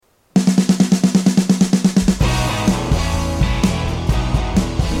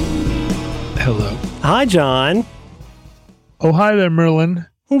Hello. Hi, John. Oh, hi there, Merlin.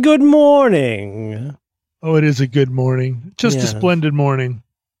 Good morning. Oh, it is a good morning. Just a splendid morning.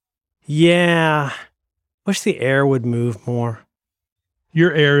 Yeah. Wish the air would move more.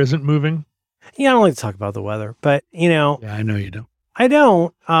 Your air isn't moving? Yeah, I don't like to talk about the weather, but, Yeah, I know you don't. I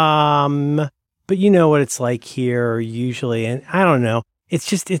don't. But you know what it's like here usually, and I don't know. It's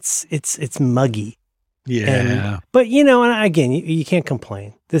just, it's muggy. Yeah. But, and again, you can't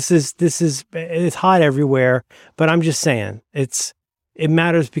complain. It's hot everywhere, but I'm just saying it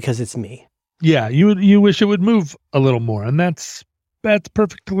matters because it's me. Yeah, you wish it would move a little more, and that's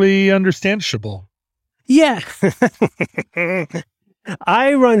perfectly understandable. Yeah.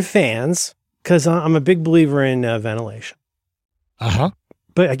 I run fans because I'm a big believer in ventilation. Uh-huh.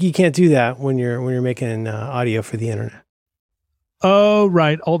 But you can't do that when you're making audio for the internet. Oh,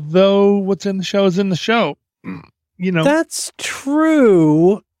 right. Although what's in the show is in the show. That's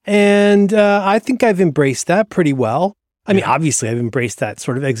true. And I think I've embraced that pretty well. I mean, obviously I've embraced that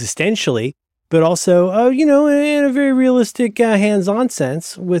sort of existentially, but also, in a very realistic hands-on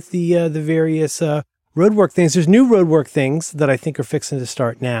sense with the various roadwork things. There's new roadwork things that I think are fixing to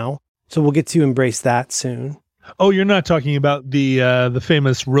start now. So we'll get to embrace that soon. Oh, you're not talking about the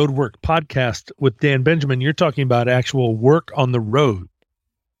famous Roadwork podcast with Dan Benjamin. You're talking about actual work on the road.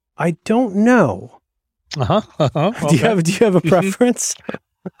 I don't know. Uh-huh. Okay. Do you have a preference?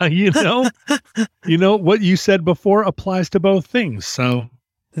 You know what you said before applies to both things. So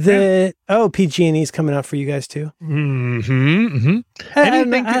PG&E's coming out for you guys too. Mm-hmm. I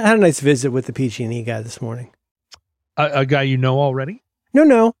had a nice visit with the PG&E guy this morning. A guy you know already?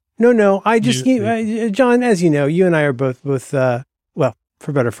 No. I just, John, as you know, you and I are both, well,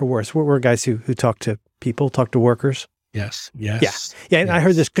 for better or for worse, we're guys who talk to people, talk to workers. Yes. Yeah. And I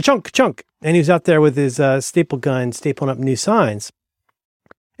heard this ka-chunk, and he was out there with his staple gun, stapling up new signs.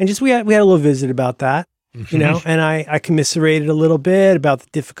 And just, we had a little visit about that, and I commiserated a little bit about the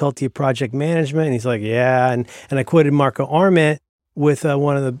difficulty of project management. And he's like, yeah. And I quoted Marco Arment with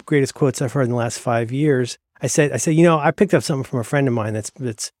one of the greatest quotes I've heard in the last 5 years. I said, I picked up something from a friend of mine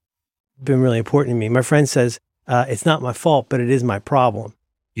that's been really important to me. My friend says, it's not my fault, but it is my problem.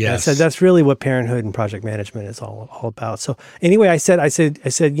 Yes. And I said, that's really what parenthood and project management is all about. So anyway, I said,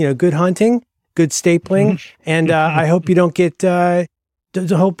 good hunting, good stapling. And I hope you don't get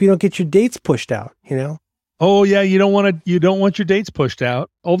your dates pushed out, Oh yeah. You don't want your dates pushed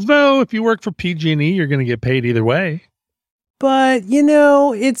out. Although if you work for PG&E, you're going to get paid either way. But when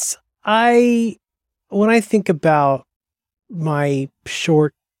I think about my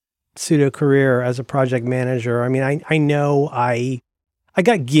short pseudo career as a project manager, I mean, I know I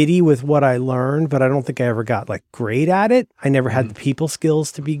got giddy with what I learned, but I don't think I ever got great at it. I never had the people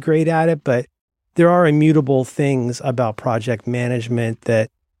skills to be great at it, but there are immutable things about project management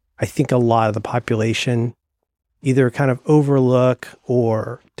that I think a lot of the population either kind of overlook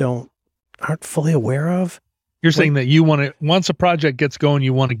or aren't fully aware of. You're saying that you want to, once a project gets going,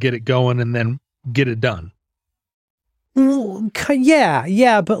 you want to get it going and then get it done.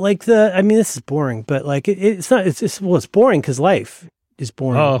 Yeah. But this is boring, but it's not, it's boring because life is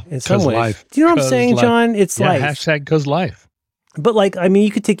boring in some ways. Life. Do you know what I'm saying, John? It's life. Hashtag 'cause life. But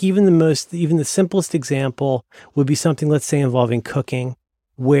you could take even the simplest example would be something, let's say, involving cooking,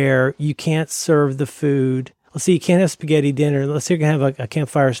 where you can't serve the food. Let's say you can't have spaghetti dinner. Let's say you're going to have a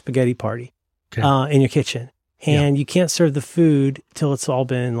campfire spaghetti party in your kitchen. And you can't serve the food till it's all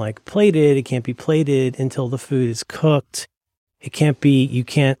been plated. It can't be plated until the food is cooked. You can't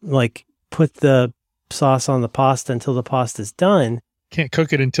put the sauce on the pasta until the pasta's done. Can't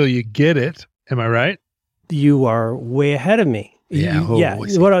cook it until you get it. Am I right? You are way ahead of me. Yeah.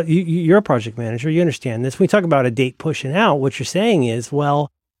 You're a project manager. You understand this. When we talk about a date pushing out, what you're saying is,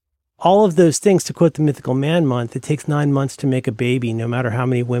 well, all of those things, to quote the Mythical Man Month, it takes 9 months to make a baby, no matter how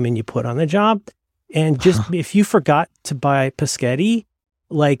many women you put on the job. And just if you forgot to buy Paschetti,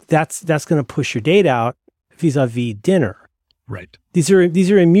 that's going to push your date out vis-a-vis dinner. Right. These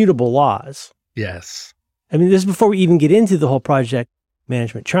are immutable laws. Yes. I mean, this is before we even get into the whole project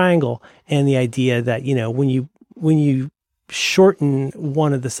management triangle and the idea that, when you shorten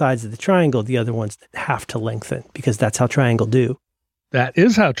one of the sides of the triangle, the other ones have to lengthen because that's how triangle do. That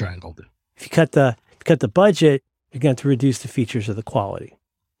is how triangle do. If you cut the budget, you're going to reduce the features of the quality.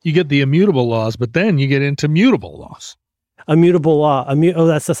 You get the immutable laws, but then you get into mutable laws. A mutable law.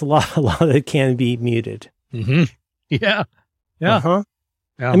 That's a law that can be muted. Mm-hmm. Yeah. Uh-huh.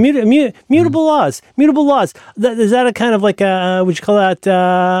 Yeah. Mutable laws. Mutable laws. Is that a kind of would you call that,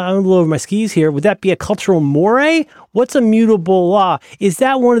 I'm a little over my skis here. Would that be a cultural moray? What's a mutable law? Is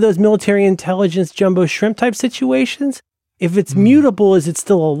that one of those military intelligence jumbo shrimp type situations? If it's mutable, is it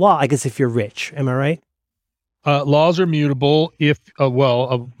still a law? I guess if you're rich, am I right? Laws are mutable if, a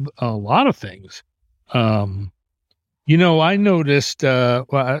lot of things. I noticed,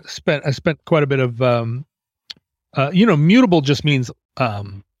 I spent quite a bit of, mutable just means,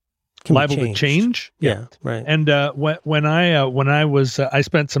 liable to change. Yeah. Right. And, when I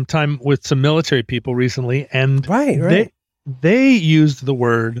spent some time with some military people recently, and they used the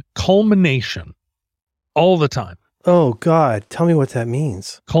word culmination all the time. Oh God. Tell me what that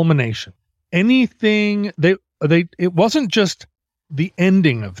means. Culmination. Anything it wasn't just the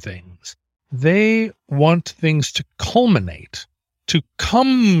ending of things. They want things to culminate, to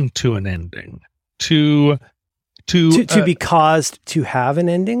come to an ending, to be caused to have an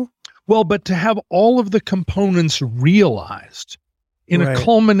ending. Well, but to have all of the components realized in a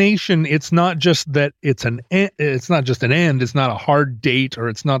culmination, it's not just that it's not just an end. It's not a hard date, or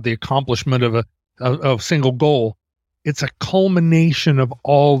it's not the accomplishment of a single goal. It's a culmination of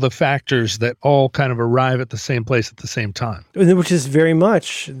all the factors that all kind of arrive at the same place at the same time. Which is very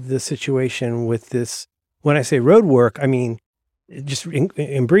much the situation with this. When I say road work, I mean, just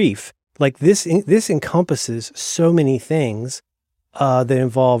in brief, like this encompasses so many things that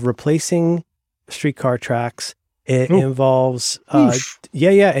involve replacing streetcar tracks. It involves,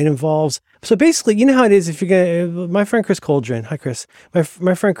 it involves. So basically, you know how it is if you're my friend Chris Coldren. Hi, Chris.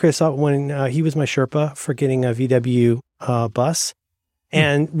 My friend Chris, when he was my Sherpa for getting a VW bus.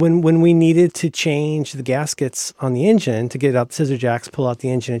 And when we needed to change the gaskets on the engine to get out scissor jacks, pull out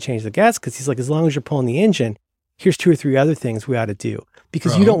the engine and change the gaskets, he's like, as long as you're pulling the engine, here's 2 or 3 other things we ought to do.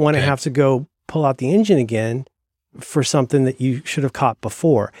 Because you don't want to have to go pull out the engine again for something that you should have caught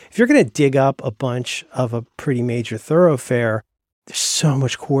before. If you're going to dig up a bunch of a pretty major thoroughfare, there's so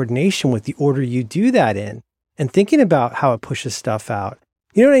much coordination with the order you do that in and thinking about how it pushes stuff out.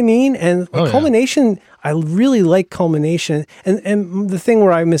 You know what I mean? And culmination, I really like culmination. And the thing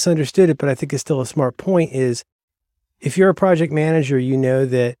where I misunderstood it, but I think it's still a smart point, is if you're a project manager, you know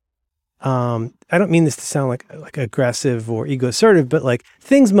that, I don't mean this to sound like aggressive or ego assertive, but like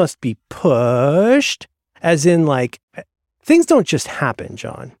things must be pushed, as in like things don't just happen,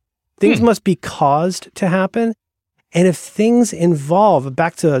 John. Things must be caused to happen. And if things involve,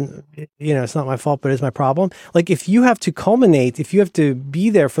 back to, it's not my fault, but it's my problem. Like if you have to culminate, if you have to be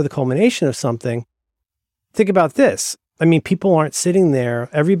there for the culmination of something, think about this. I mean, people aren't sitting there.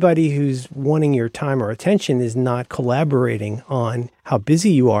 Everybody who's wanting your time or attention is not collaborating on how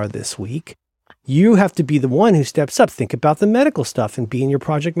busy you are this week. You have to be the one who steps up. Think about the medical stuff and being your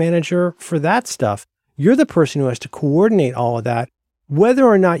project manager for that stuff. You're the person who has to coordinate all of that. Whether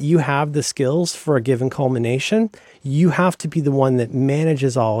or not you have the skills for a given culmination, you have to be the one that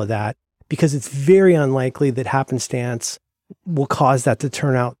manages all of that, because it's very unlikely that happenstance will cause that to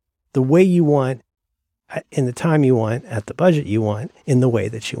turn out the way you want, in the time you want, at the budget you want, in the way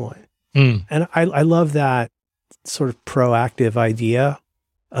that you want. And I love that sort of proactive idea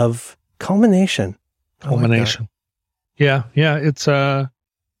of culmination. Culmination. Like yeah. It's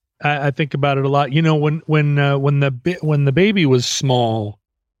I think about it a lot. When the baby was small,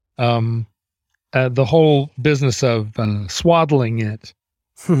 the whole business of swaddling it,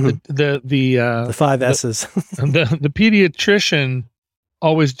 the 5 S's. the pediatrician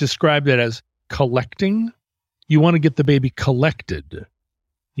always described it as collecting. You want to get the baby collected.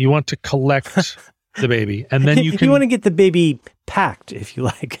 You want to collect the baby, and then you want to get the baby packed, if you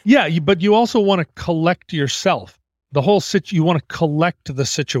like. Yeah, but you also want to collect yourself. The whole you want to collect the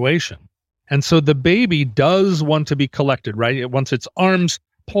situation. And so the baby does want to be collected, right? It wants its arms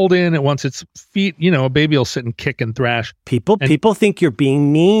pulled in. It wants its feet, a baby will sit and kick and thrash. People think you're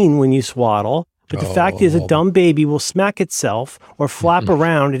being mean when you swaddle, but the fact is a dumb baby will smack itself or flap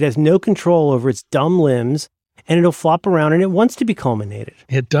around. It has no control over its dumb limbs, and it'll flop around, and it wants to be culminated.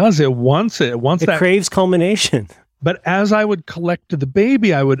 It does. It wants it. It craves culmination. But as I would collect the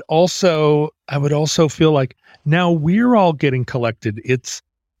baby, I would also feel like, now we're all getting collected. It's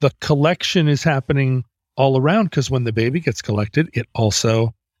the collection is happening all around, because when the baby gets collected, it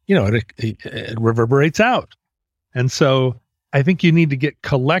also, it reverberates out. And so I think you need to get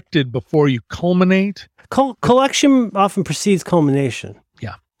collected before you culminate. Collection often precedes culmination.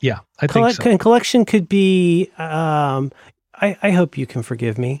 Yeah, I think so. And collection could be, I hope you can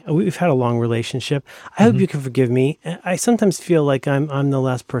forgive me. We've had a long relationship. I hope you can forgive me. I sometimes feel like I'm the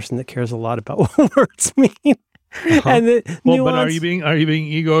last person that cares a lot about what words mean. And but are you being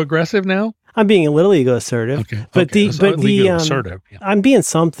ego aggressive now? I'm being a little ego assertive. Okay. Assertive. Yeah. I'm being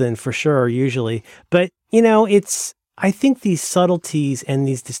something for sure usually. But I think these subtleties and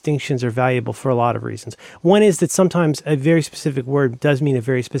these distinctions are valuable for a lot of reasons. One is that sometimes a very specific word does mean a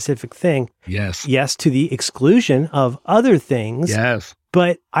very specific thing. Yes. Yes, to the exclusion of other things. Yes.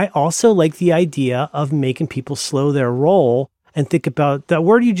 But I also like the idea of making people slow their roll and think about that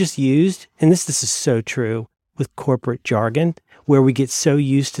word you just used. And this is so true with corporate jargon, where we get so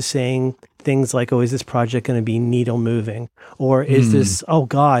used to saying things like, oh, is this project going to be needle moving? Or is this, oh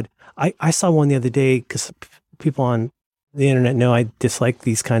God, I saw one the other day, because people on the internet know I dislike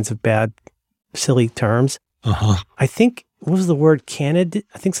these kinds of bad, silly terms. I think, what was the word? I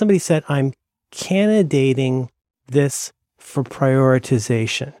think somebody said, I'm candidating this for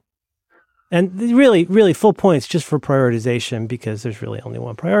prioritization. And really, really full points just for prioritization, because there's really only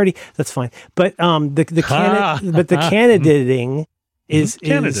one priority. That's fine. But the candidating is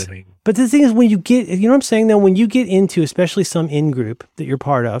candidating. But the thing is, when you get, you know what I'm saying though, when you get into especially some in-group that you're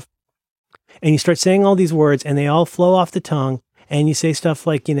part of, and you start saying all these words and they all flow off the tongue, and you say stuff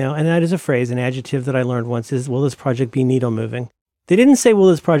like, and that is a phrase, an adjective that I learned once is, will this project be needle moving? They didn't say, will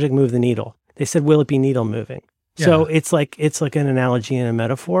this project move the needle? They said, will it be needle moving? Yeah. So it's like an analogy and a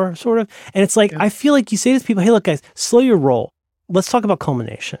metaphor, sort of. And it's like, I feel like you say to people, hey, look, guys, slow your roll. Let's talk about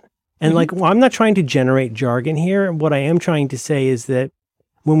culmination. And I'm not trying to generate jargon here. What I am trying to say is that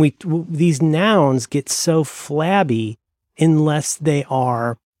when these nouns get so flabby, unless they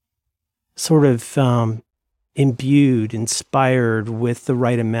are sort of imbued, inspired with the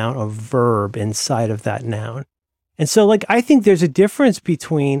right amount of verb inside of that noun. And so I think there's a difference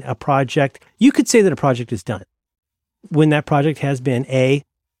between a project. You could say that a project is done when that project has been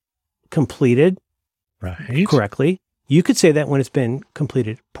completed correctly. You could say that when it's been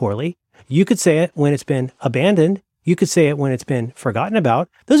completed poorly. You could say it when it's been abandoned. You could say it when it's been forgotten about.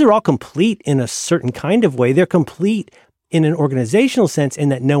 Those are all complete in a certain kind of way. They're complete in an organizational sense in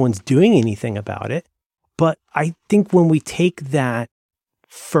that no one's doing anything about it. But I think when we take that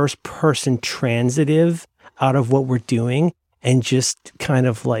first person transitive out of what we're doing and just kind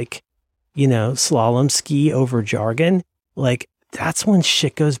of slalom ski over jargon, that's when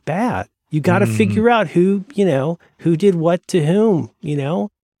shit goes bad. You got to figure out who did what to whom,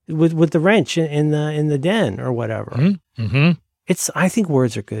 with the wrench in the den or whatever. I think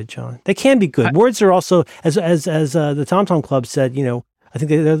words are good, John. They can be good. Words are also, as the Tom Tom Club said, I think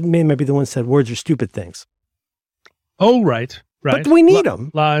they might be the one that said words are stupid things. Oh, right. But we need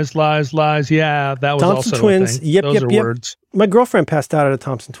them. Lies. Yeah, that was Thompson also Twins. a thing. Yep, Those are words. My girlfriend passed out at a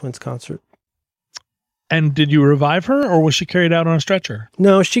Thompson Twins concert. And did you revive her, or was she carried out on a stretcher?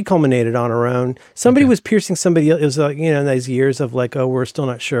 No, she culminated on her own. Somebody was piercing somebody else. It was those years of we're still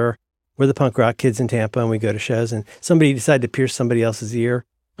not sure. We're the punk rock kids in Tampa, and we go to shows, and somebody decided to pierce somebody else's ear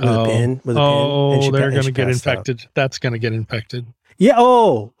with a pin. Oh, they're going to get infected. That's going to get infected. Yeah.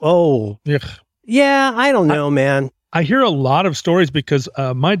 Oh. Ugh. Yeah. I don't know, man. I hear a lot of stories because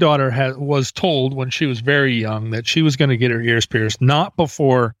my daughter was told when she was very young that she was going to get her ears pierced, not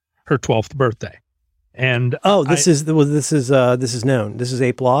before her 12th birthday. And this is known. This is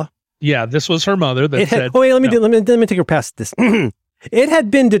ape law. Yeah, this was her mother that said. Wait, let me take her past this. It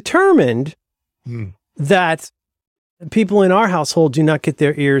had been determined that people in our household do not get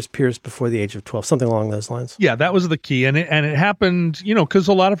their ears pierced before the age of 12, something along those lines. Yeah, that was the key, and it happened, because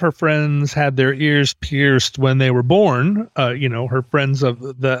a lot of her friends had their ears pierced when they were born. Her friends of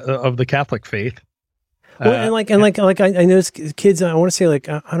the Catholic faith. Well, I notice kids. I want to say I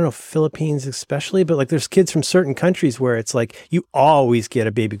don't know, Philippines especially, but there's kids from certain countries where it's you always get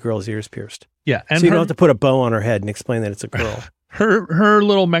a baby girl's ears pierced. Yeah, and so you don't have to put a bow on her head and explain that it's a girl. Her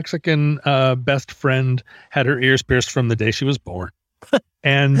little Mexican best friend had her ears pierced from the day she was born,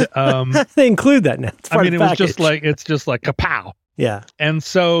 and they include that now. It was it's just like kapow. Yeah. And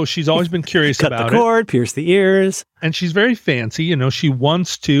so she's always been curious about it. Cut the cord, pierce the ears. And she's very fancy. She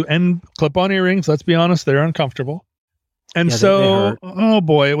wants to, and clip-on earrings, let's be honest, they're uncomfortable. And so, oh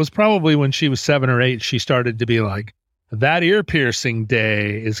boy, it was probably when she was 7 or 8, she started to be like, that ear piercing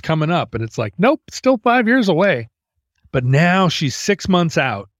day is coming up. And it's nope, still 5 years away. But now she's 6 months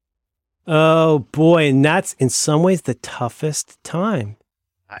out. Oh boy. And that's in some ways the toughest time.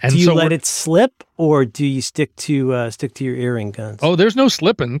 And do you let it slip, or do you stick to your earring guns? Oh, there's no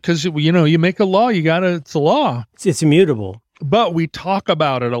slipping because you make a law, it's a law. It's immutable. But we talk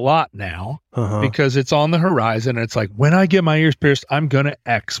about it a lot now because it's on the horizon. It's when I get my ears pierced, I'm gonna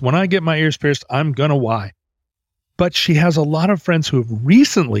X. When I get my ears pierced, I'm gonna Y. But she has a lot of friends who have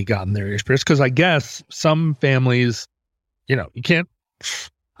recently gotten their ears pierced because I guess some families, you can't.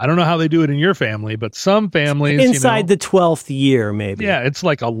 I don't know how they do it in your family, but some families inside the 12th year, maybe. Yeah, it's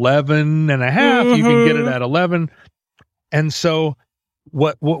 11 and a half. You can get it at 11. And so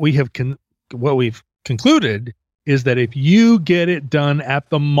what we've concluded is that if you get it done at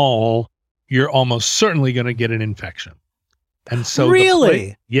the mall, you're almost certainly going to get an infection. And so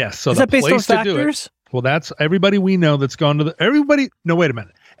really? Yes. So is the that based on place to do factors? it, well, that's everybody we know that's gone to no, wait a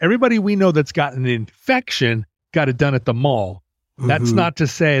minute. Everybody we know that's gotten an infection got it done at the mall. That's not to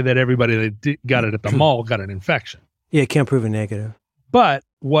say that everybody that got it at the mall got an infection. Yeah, can't prove a negative. But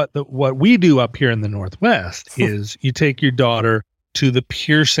what we do up here in the Northwest is you take your daughter to the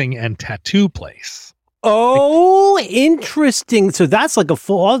piercing and tattoo place. Oh, interesting. So that's like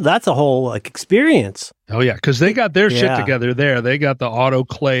that's a whole like experience. Oh yeah, because they got their shit together there. They got the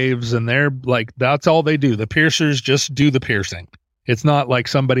autoclaves, and they're like, that's all they do. The piercers just do the piercing. It's not like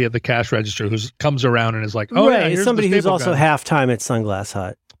somebody at the cash register who comes around and is like, oh right. yeah, It's somebody who's also half-time at Sunglass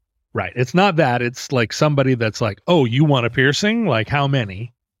Hut. Right. It's not that. It's like somebody that's like, oh, you want a piercing? Like how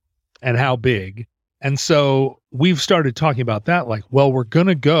many and how big? And so we've started talking about that. Like, well, we're going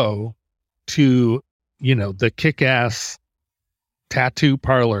to go to, the Kick-Ass Tattoo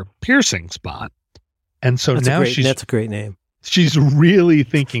Parlor piercing spot. And so that's a great name. She's really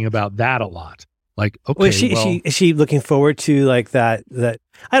thinking about that a lot. Like, okay, is she looking forward to like that?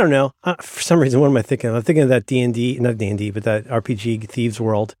 I don't know. For some reason, what am I thinking of? I'm thinking of that D&D, not D&D, but that RPG Thieves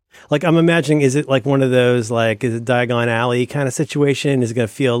World. Like, I'm imagining, is it like one of those, like, is it Diagon Alley kind of situation? Is it going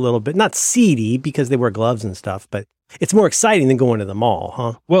to feel a little bit, not seedy because they wear gloves and stuff, but it's more exciting than going to the mall,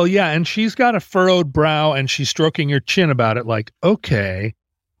 huh? Well, yeah. And she's got a furrowed brow and she's stroking her chin about it. Like, okay,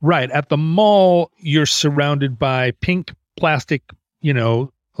 right. At the mall, you're surrounded by pink plastic,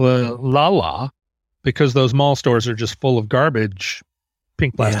 la, because those mall stores are just full of garbage,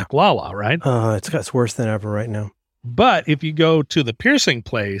 pink plastic la, right? It's worse than ever right now. But if you go to the piercing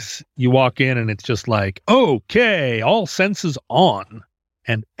place, you walk in and it's just like, okay, all senses on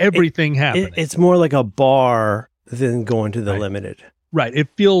and everything happening. It's more like a bar than going to the Limited. Right. It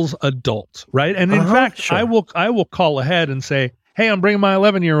feels adult, right? And in fact, sure. I will call ahead and say, hey, I'm bringing my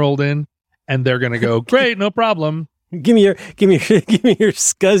 11-year-old in, and they're going to go, great, no problem. Give me your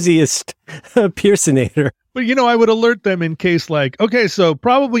scuzziest piercinator. But I would alert them in case, like, okay, so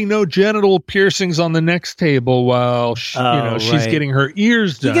probably no genital piercings on the next table while she's getting her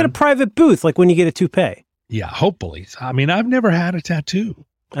ears done. You get a private booth, like when you get a toupee. Yeah, hopefully. I mean, I've never had a tattoo.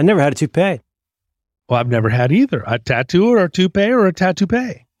 I never had a toupee. Well, I've never had either a tattoo or a toupee or a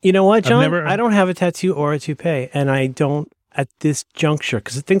tattoo-pay. You know what, John? I don't have a tattoo or a toupee, and I don't at this juncture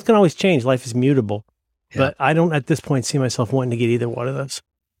because things can always change. Life is mutable. Yeah. But I don't at this point see myself wanting to get either one of those.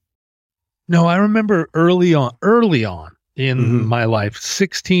 No, I remember early on in my life,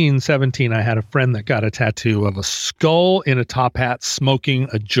 16, 17, I had a friend that got a tattoo of a skull in a top hat smoking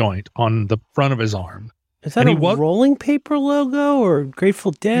a joint on the front of his arm. Is that a rolling paper logo or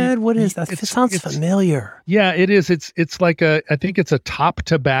Grateful Dead? What is that? It sounds familiar. Yeah, it is. It's like I think it's a top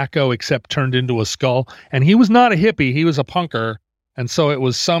tobacco except turned into a skull. And he was not a hippie. He was a punker. And so it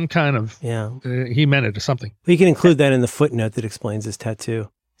was some kind of, he meant it or something. We can include that in the footnote that explains his tattoo.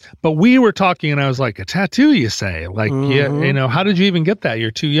 But we were talking and I was like, a tattoo, you say? Like, yeah, how did you even get that?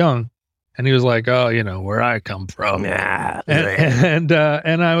 You're too young. And he was like, oh, where I come from. And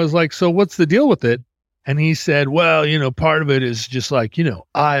I was like, so what's the deal with it? And he said, well, part of it is just like,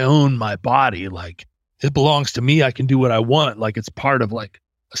 I own my body. Like, it belongs to me. I can do what I want. Like, it's part of like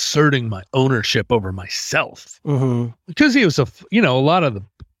asserting my ownership over myself. Mm-hmm. Because he was a lot of the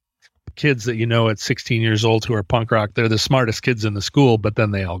kids that at 16 years old who are punk rock, they're the smartest kids in the school, but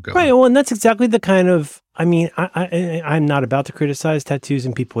then they all go. Right. Well, and that's exactly the kind of, I'm not about to criticize tattoos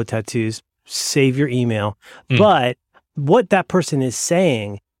and people with tattoos. Save your email. But what that person is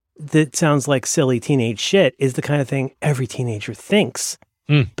saying that sounds like silly teenage shit is the kind of thing every teenager thinks,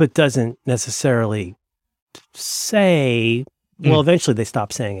 but doesn't necessarily say. Well, eventually they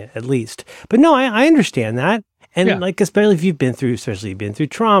stop saying it, at least. But no, I understand that. And like, especially if you've been through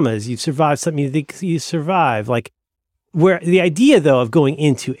traumas, you've survived something you think you survive. Like, where the idea, though, of going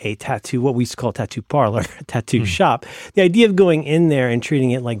into a tattoo, what we used to call tattoo parlor, tattoo shop, the idea of going in there and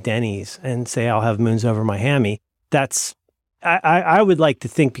treating it like Denny's and say, I'll have moons over my hammy, that's, I would like to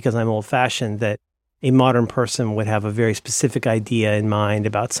think, because I'm old fashioned, that a modern person would have a very specific idea in mind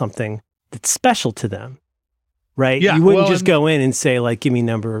about something that's special to them. Right? Yeah, you wouldn't just go in and say, like, give me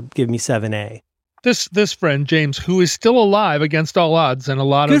 7A. This friend, James, who is still alive against all odds, and a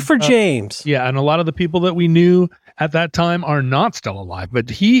lot Good for James. Yeah, and a lot of the people that we knew at that time are not still alive, but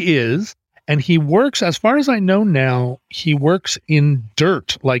he is, and he works, as far as I know now, he works in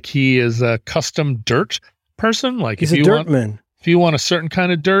dirt. Like, he is a custom dirt person. Like, he's a dirtman. If you want a certain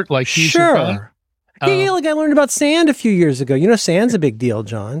kind of dirt, like he's your guy. Yeah, like I learned about sand a few years ago. Sand's a big deal,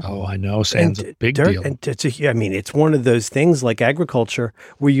 John. Oh, I know. Sand's a big deal. And it's one of those things like agriculture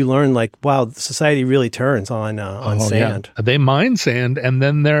where you learn like, wow, society really turns on sand. Yeah. They mine sand, and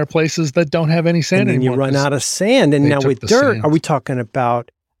then there are places that don't have any sand and then anymore. You run out of sand. And now with dirt, are we talking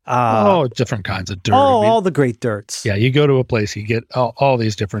about... different kinds of dirt. All the great dirts. Yeah, you go to a place, you get all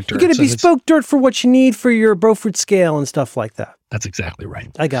these different dirts. You get a bespoke dirt for what you need for your Beaufort scale and stuff like that. That's exactly right.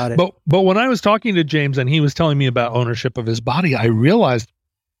 I got it. But when I was talking to James and he was telling me about ownership of his body, I realized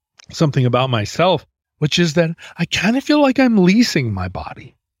something about myself, which is that I kind of feel like I'm leasing my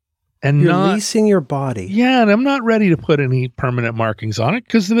body. And You're leasing your body. Yeah, and I'm not ready to put any permanent markings on it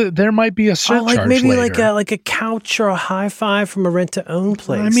because there might be a surcharge like maybe later. like a couch or a high five from a rent-to-own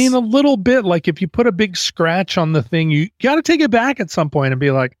place. I mean, a little bit. Like if you put a big scratch on the thing, you got to take it back at some point and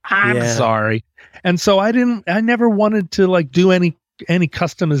be like, I'm sorry. And so I never wanted to like do any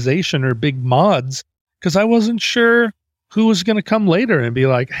customization or big mods because I wasn't sure who was going to come later and be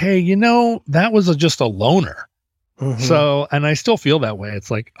like, hey, that was just a loaner. Mm-hmm. So, and I still feel that way.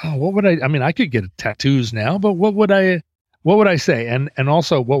 It's like, oh, what would I mean, I could get tattoos now, but what would I say? And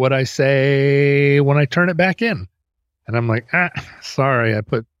also what would I say when I turn it back in? And I'm like, sorry, I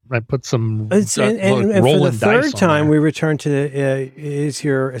put some and for the third time we return to it's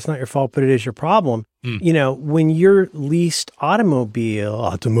not your fault, but it is your problem. When your leased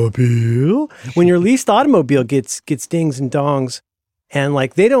automobile gets dings and dongs, and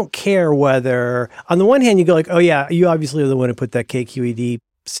like they don't care whether, on the one hand, you go like, oh yeah, you obviously are the one who put that KQED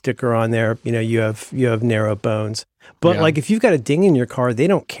sticker on there. You have narrow bones. But like if you've got a ding in your car, they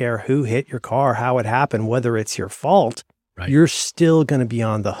don't care who hit your car, how it happened, whether it's your fault. Right. You're still going to be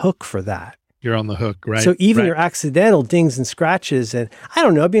on the hook for that. You're on the hook, right? So even your accidental dings and scratches, and I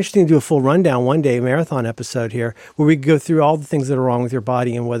don't know, it'd be interesting to do a full rundown one day, marathon episode here, where we go through all the things that are wrong with your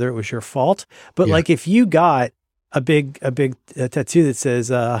body and whether it was your fault. But like if you got a big tattoo that says,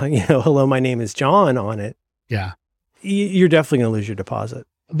 hello, my name is John on it. Yeah. You're definitely going to lose your deposit.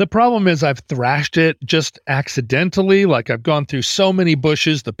 The problem is I've thrashed it just accidentally. Like I've gone through so many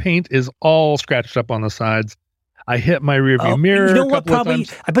bushes. The paint is all scratched up on the sides. I hit my rearview mirror a couple of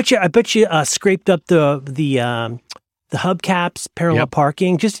times. I bet you scraped up the hubcaps, parallel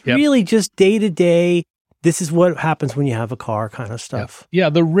parking, really just day to day. This is what happens when you have a car kind of stuff. Yeah,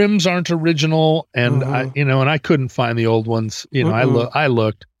 the rims aren't original, and I couldn't find the old ones. I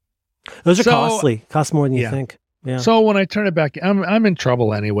looked. Those are costly. Cost more than you think. Yeah. So when I turn it back, I'm in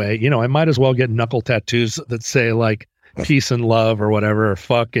trouble anyway. I might as well get knuckle tattoos that say like peace and love or whatever, or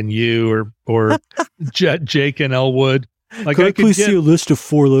fuck and you, or Jake and Elwood. Like, could I please see a list of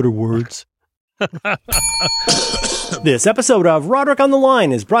 4-letter words? This episode of Roderick on the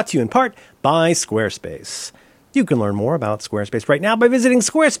Line is brought to you in part by Squarespace. You can learn more about Squarespace right now by visiting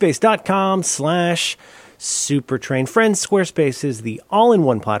squarespace.com/supertrain. Friends, Squarespace is the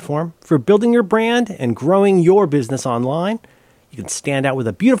all-in-one platform for building your brand and growing your business online. You can stand out with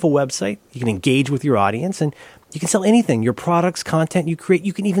a beautiful website. You can engage with your audience, and you can sell anything, your products, content you create.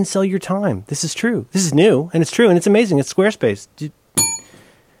 You can even sell your time. This is true. This is new, and it's true, and it's amazing. It's Squarespace.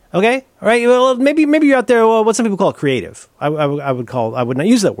 Okay, all right. Well, maybe you're out there. What some people call creative. I would not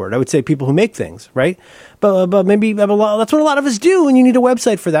use that word. I would say people who make things, right? But maybe that's what a lot of us do. And you need a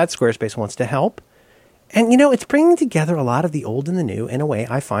website for that. Squarespace wants to help. And it's bringing together a lot of the old and the new in a way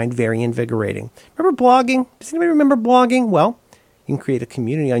I find very invigorating. Remember blogging? Does anybody remember blogging? Well, you can create a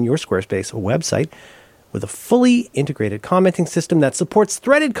community on your Squarespace website with a fully integrated commenting system that supports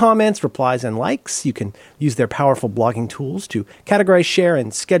threaded comments, replies, and likes. You can use their powerful blogging tools to categorize, share,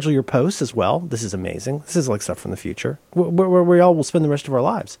 and schedule your posts as well. This is amazing. This is like stuff from the future where we all will spend the rest of our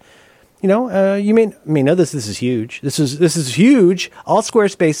lives. You may know this. This is huge. This is huge. All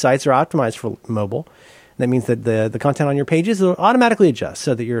Squarespace sites are optimized for mobile. That means that the content on your pages will automatically adjust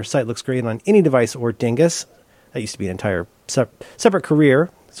so that your site looks great on any device or dingus. That used to be an entire separate career.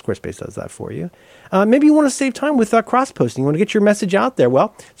 Squarespace does that for you. Maybe you want to save time with cross-posting. You want to get your message out there.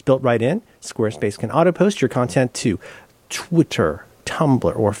 Well, it's built right in. Squarespace can auto-post your content to Twitter,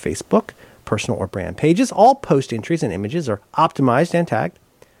 Tumblr, or Facebook, personal or brand pages. All post entries and images are optimized and tagged,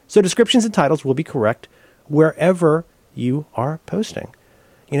 so descriptions and titles will be correct wherever you are posting.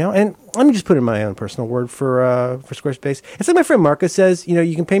 And let me just put in my own personal word for Squarespace. It's like my friend Marcus says,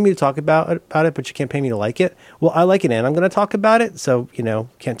 you can pay me to talk about it, but you can't pay me to like it. Well, I like it and I'm going to talk about it. So,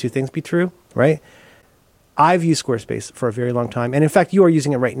 can't two things be true, right? I've used Squarespace for a very long time. And in fact, you are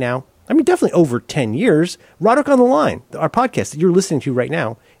using it right now. Definitely over 10 years. Roderick on the Line, our podcast that you're listening to right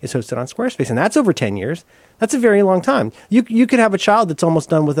now, is hosted on Squarespace. And that's over 10 years. That's a very long time. You could have a child that's almost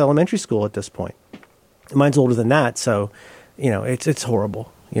done with elementary school at this point. Mine's older than that. So, it's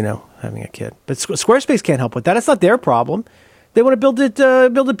horrible. having a kid. But Squarespace can't help with that. It's not their problem. They want to build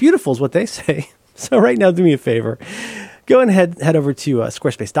it beautiful is what they say. So right now, do me a favor. Go and head over to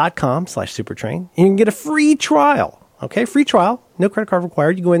squarespace.com/supertrain, and you can get a free trial. Okay, free trial, no credit card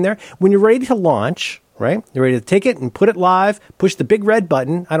required. You go in there. When you're ready to launch, right? You're ready to take it and put it live, push the big red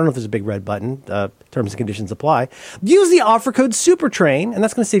button. I don't know if there's a big red button. Terms and conditions apply. Use the offer code SUPERTRAIN, and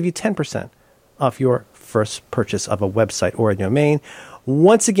that's going to save you 10% off your first purchase of a website or a domain.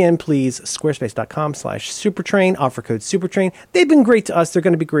 Once again, please, squarespace.com/supertrain, offer code SUPERTRAIN. They've been great to us. They're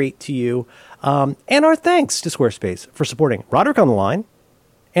going to be great to you. And our thanks to Squarespace for supporting Roderick on the Line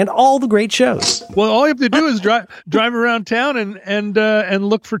and all the great shows. Well, all you have to do is drive around town and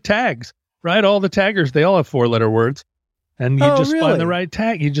look for tags, right? All the taggers, they all have 4-letter words, and you find the right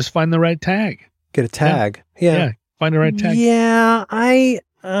tag. You just find the right tag. Get a tag. Yeah. Find the right tag. Yeah, I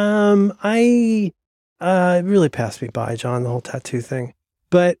really passed me by, John, the whole tattoo thing.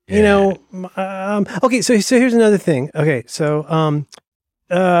 But okay, so here's another thing. Okay, so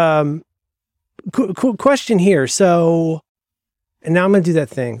question here. So. And now I'm going to do that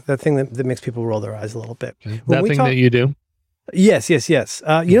thing that makes people roll their eyes a little bit. That you do? Yes. You know,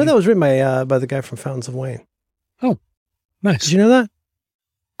 that was written by the guy from Fountains of Wayne. Oh, nice. Did you know that?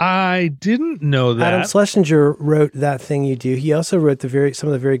 I didn't know that. Adam Schlesinger wrote That Thing You Do. He also wrote some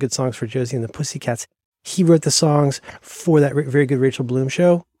of the very good songs for Josie and the Pussycats. He wrote the songs for that very good Rachel Bloom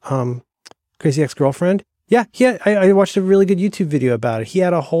show, Crazy Ex-Girlfriend. Yeah, I watched a really good YouTube video about it. He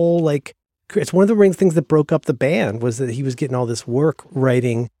had a whole, it's one of the things that broke up the band was that he was getting all this work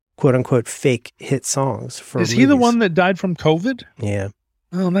writing quote unquote fake hit songs for movies. He the one that died from COVID? Yeah.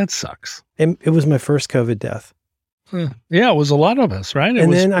 Oh, that sucks. It was my first COVID death. Yeah, it was a lot of us, right?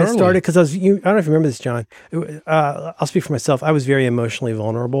 And then I started, because I don't know if you remember this, John. I'll speak for myself. I was very emotionally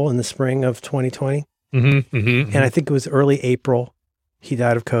vulnerable in the spring of 2020. And I think it was early April. He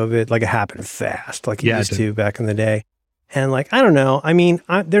died of COVID. It happened fast, like it used to back in the day. And I don't know. I mean,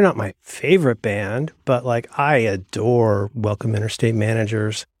 they're not my favorite band, but I adore Welcome Interstate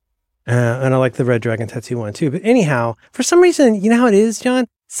Managers. And I like the Red Dragon Tattoo one too. But anyhow, for some reason, you know how it is, John?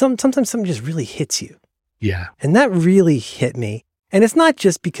 Sometimes something just really hits you. Yeah. And that really hit me. And it's not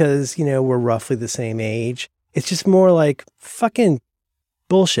just because, we're roughly the same age. It's just more fucking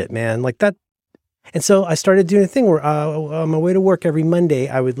bullshit, man. That. And so I started doing a thing where on my way to work every Monday,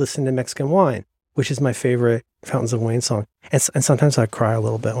 I would listen to Mexican Wine, which is my favorite Fountains of Wayne song. And sometimes I cry a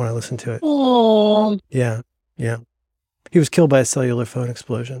little bit when I listen to it. Oh. Yeah. He was killed by a cellular phone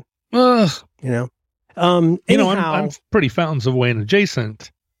explosion. Ugh. Anyhow, I'm pretty Fountains of Wayne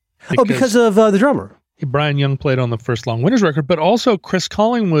adjacent. Because of the drummer. Brian Young played on the first Long Winters record, but also Chris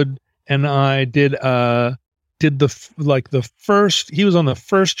Collingwood and I did the first. He was on the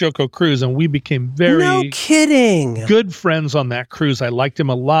first Joko cruise, and we became very good friends on that cruise. I liked him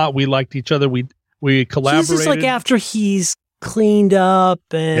a lot. We liked each other. We collaborated. This is after he's cleaned up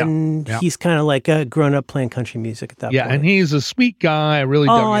and he's kind of grown up playing country music at that point. Yeah, and he's a sweet guy. I really.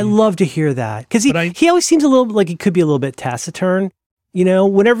 I love to hear that because he always seems a little like he could be a little bit taciturn.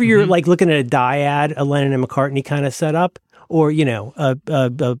 Whenever you're looking at a dyad, a Lennon and McCartney kind of setup, or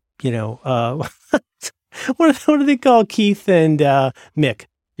what do they call Keith and Mick?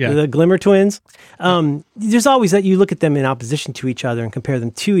 Yeah. The Glimmer Twins. There's always that you look at them in opposition to each other and compare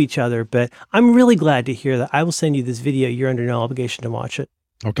them to each other. But I'm really glad to hear that. I will send you this video. You're under no obligation to watch it.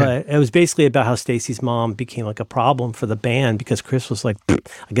 Okay. But it was basically about how Stacy's mom became a problem for the band because Chris was like, I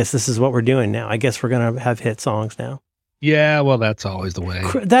guess this is what we're doing now. I guess we're going to have hit songs now. Yeah, well, that's always the way.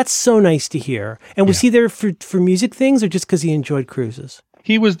 That's so nice to hear. And was he there for music things or just because he enjoyed cruises?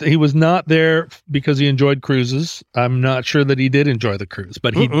 He was not there because he enjoyed cruises. I'm not sure that he did enjoy the cruise,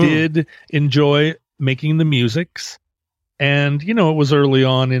 but he did enjoy making the musics. And, it was early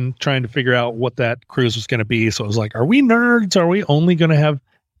on in trying to figure out what that cruise was going to be. So it was like, are we nerds? Are we only going to have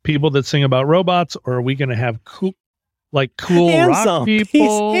people that sing about robots? Or are we going to have cool rock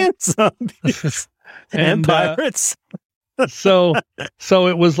people? And zombies. and pirates. So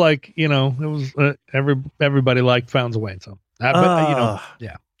it was like, it was everybody liked Fountains of Wayne. So,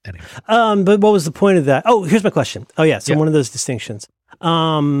 yeah. Anyway. But what was the point of that? Oh, here's my question. Oh, yeah. So one of those distinctions.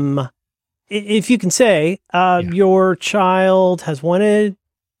 If you can say, your child has wanted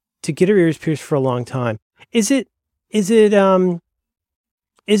to get her ears pierced for a long time. Is it that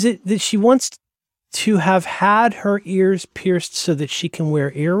she wants to have had her ears pierced so that she can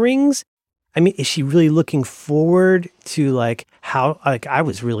wear earrings? I mean, is she really looking forward to I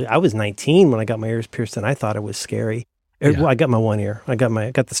was 19 when I got my ears pierced and I thought it was scary. Yeah. Well, I got my one ear. I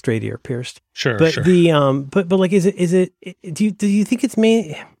got the straight ear pierced. Sure. But sure. Do you think it's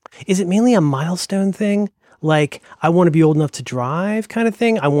is it mainly a milestone thing? like, I want to be old enough to drive kind of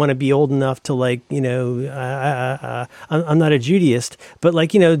thing. I want to be old enough to like, I'm not a Judaist, but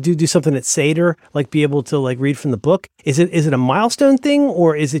like, do something at Seder, like be able to like read from the book. Is it a milestone thing,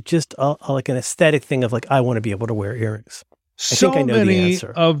 or is it just like an aesthetic thing of like, I want to be able to wear earrings? So many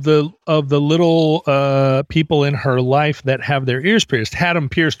of the little people in her life that have their ears pierced had them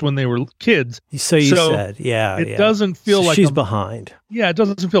pierced when they were kids. So you said, yeah. It doesn't feel like she's behind. Yeah, it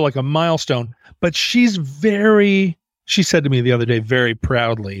doesn't feel like a milestone. But she said to me the other day very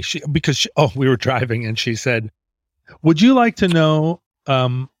proudly, we were driving and she said, "Would you like to know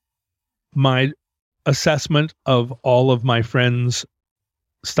my assessment of all of my friends'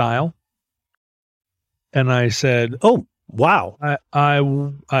 style?" And I said, "Oh, wow. I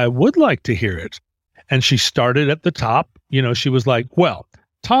would like to hear it." And she started at the top. She was like, "Well,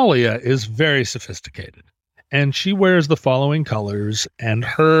 Talia is very sophisticated and she wears the following colors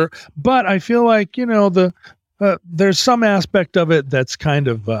but I feel like, there's some aspect of it that's kind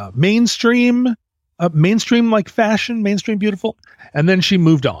of mainstream like fashion, mainstream beautiful." And then she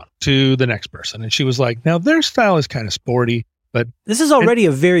moved on to the next person. And she was like, "Now their style is kind of sporty, but..." This is already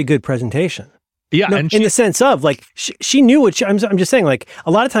a very good presentation. Yeah. No, in the sense of like, she knew what I'm just saying, like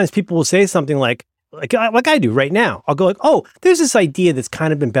a lot of times people will say something like I do right now. I'll go like, "Oh, there's this idea that's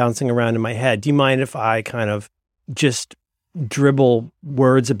kind of been bouncing around in my head. Do you mind if I kind of just dribble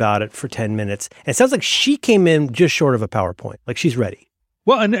words about it for 10 minutes? And it sounds like she came in just short of a PowerPoint. Like she's ready.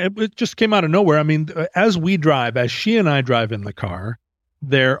 Well, and it just came out of nowhere. I mean, as she and I drive in the car,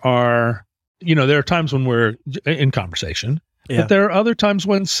 there are times when we're in conversation. Yeah. But there are other times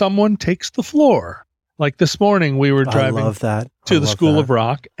when someone takes the floor. Like this morning, we were driving to the School of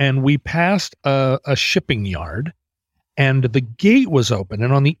Rock, and we passed a shipping yard, and the gate was open.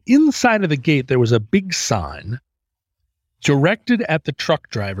 And on the inside of the gate, there was a big sign directed at the truck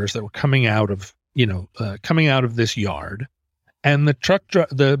drivers that were coming out of this yard. And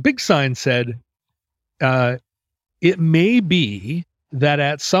the big sign said, "It may be that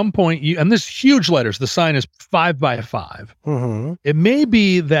at some point and this huge letters, the sign is 5 by 5. Mm-hmm. It may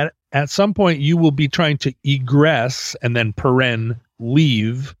be that at some point you will be trying to egress and then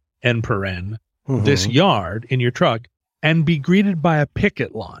leave and this yard in your truck and be greeted by a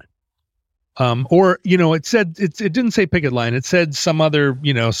picket line." It didn't say picket line. It said some other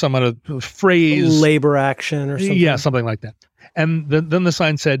phrase, labor action or something. Yeah, something like that. And then the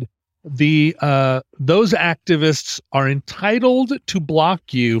sign said, "Those activists are entitled to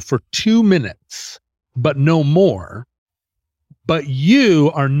block you for 2 minutes, but no more. But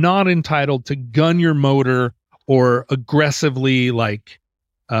you are not entitled to gun your motor or aggressively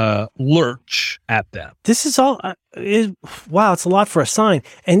lurch at them." This is all, wow, it's a lot for a sign.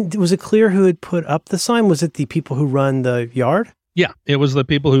 And was it clear who had put up the sign? Was it the people who run the yard? Yeah, it was the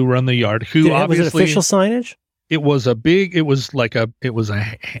people who run the yard was it official signage? It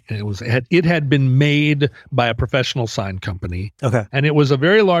had been made by a professional sign company. Okay. And it was a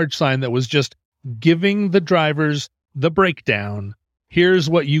very large sign that was just giving the drivers the breakdown. Here's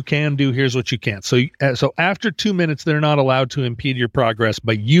what you can do. Here's what you can't. So after 2 minutes, they're not allowed to impede your progress,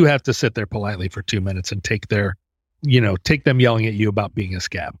 but you have to sit there politely for 2 minutes and take them yelling at you about being a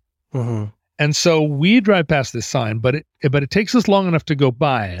scab. Mm-hmm. And so we drive past this sign, but it takes us long enough to go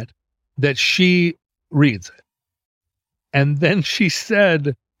by it that she reads it. And then she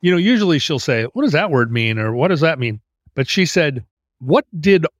said, usually she'll say, "What does that word mean?" or "What does that mean?" But she said, "What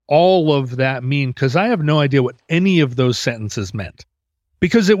did all of that mean? Because I have no idea what any of those sentences meant."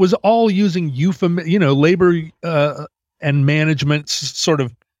 Because it was all using labor and management sort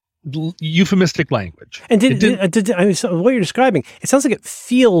of euphemistic language. And so what you're describing, it sounds like it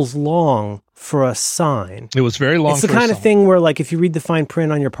feels long for a sign. It was very long. It's the kind of thing where, like, if you read the fine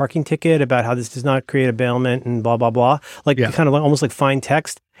print on your parking ticket about how this does not create a bailment and blah, blah, blah, kind of almost like fine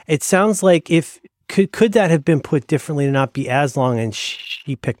text. It sounds like could that have been put differently to not be as long, and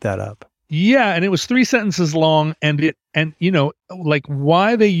she picked that up? Yeah, and it was 3 sentences long, and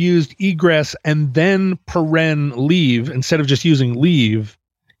why they used egress and then leave instead of just using leave.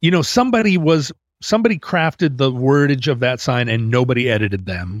 Somebody crafted the wordage of that sign and nobody edited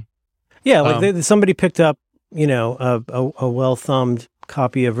them. Yeah, somebody picked up, a well-thumbed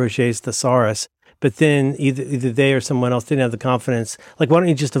copy of Roget's Thesaurus, but then either they or someone else didn't have the confidence. Like, why don't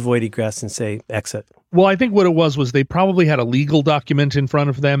you just avoid egress and say exit? Well, I think what it was they probably had a legal document in front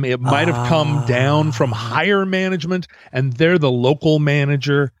of them. It might have come down from higher management, and they're the local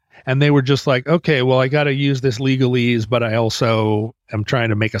manager. And they were just like, okay, well, I got to use this legalese, but I also am trying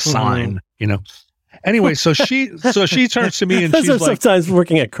to make a sign, Anyway, so she turns to me and she's like, sometimes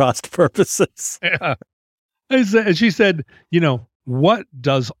working at crossed purposes. Yeah. And she said, "What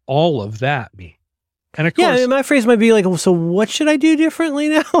does all of that mean?" And of Yeah, course, my phrase might be like, well, so what should I do differently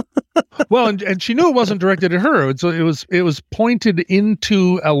now? well, and she knew it wasn't directed at her. It was pointed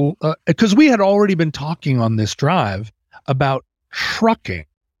into because we had already been talking on this drive about trucking,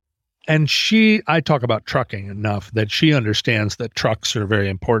 and I talk about trucking enough that she understands that trucks are a very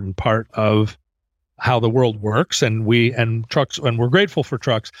important part of how the world works, and we're grateful for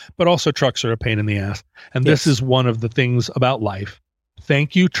trucks, but also trucks are a pain in the ass. And this is one of the things about life.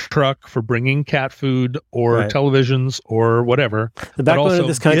 Thank you, truck, for bringing cat food or televisions or whatever. The backbone of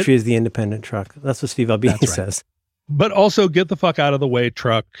this country is the independent truck. That's what Steve Albini says. But also, get the fuck out of the way,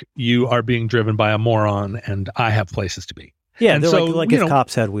 truck. You are being driven by a moron, and I have places to be. Yeah, and they're so, like if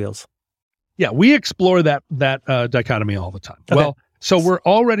cops had wheels. Yeah, we explore that dichotomy all the time. Okay. Well, so we're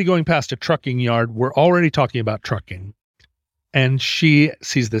already going past a trucking yard. We're already talking about trucking. And she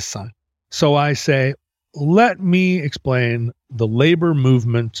sees this sign. So I say, let me explain the labor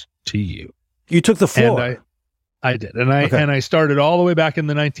movement to you. You took the floor. And I did. And I started all the way back in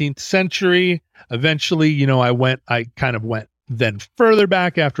the 19th century. Eventually, I kind of went then further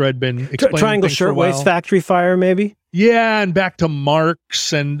back after I'd been explaining Triangle Shirtwaist Factory Fire, maybe? Yeah, and back to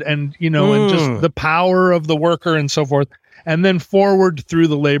Marx and and just the power of the worker and so forth. And then forward through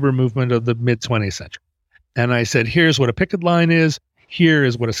the labor movement of the mid-20th century. And I said, here's what a picket line is. Here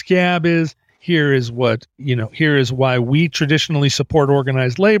is what a scab is. Here is here is why we traditionally support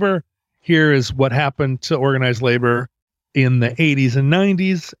organized labor. Here is what happened to organized labor in the 80s and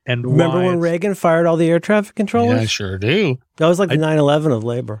 90s. And remember when Reagan fired all the air traffic controllers? Yeah, I sure do. That was like the 9/11 of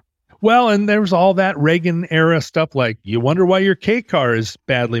labor. Well, and there was all that Reagan era stuff like, you wonder why your K car is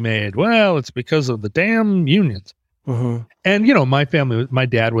badly made. Well, it's because of the damn unions. Mm-hmm. And, my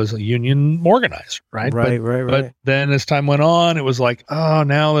dad was a union organizer, right? Right. But then as time went on, it was like, oh,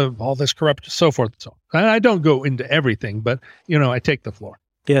 now all this corruption, so forth and so on. I don't go into everything, but, I take the floor.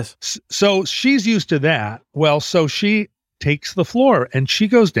 Yes. So she's used to that. Well, so she takes the floor and she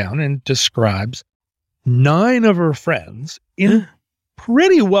goes down and describes 9 of her friends in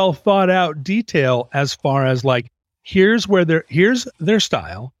pretty well thought out detail as far as like, here's their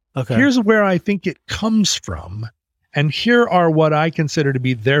style. Okay. Here's where I think it comes from. And here are what I consider to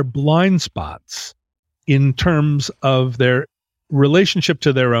be their blind spots in terms of their relationship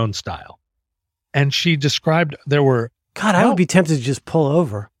to their own style. And she described there were... God, I would be tempted to just pull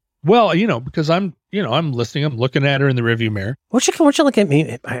over. Well, because I'm listening, I'm looking at her in the rearview mirror. Why don't you look at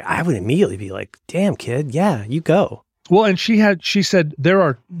me? I would immediately be like, damn, kid, yeah, you go. Well, and she said there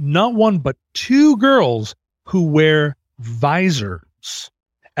are not one, but 2 girls who wear visors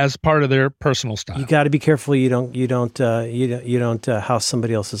as part of their personal style. You got to be careful. You don't house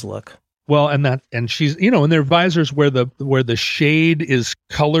somebody else's look. Well, and she's, and their visors where the shade is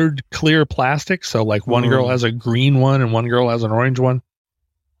colored clear plastic. So like one girl has a green one and one girl has an orange one.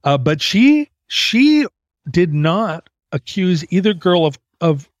 But she did not accuse either girl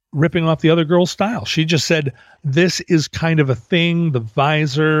of ripping off the other girl's style. She just said, this is kind of a thing, the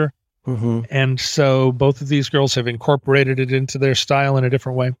visor. Mm-hmm. And so both of these girls have incorporated it into their style in a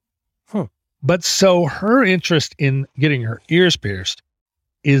different way. But so her interest in getting her ears pierced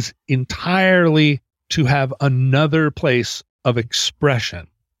is entirely to have another place of expression.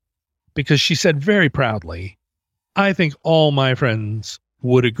 Because she said very proudly, I think all my friends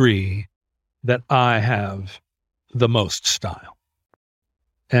would agree that I have the most style.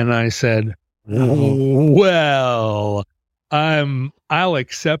 And I said, well, I'll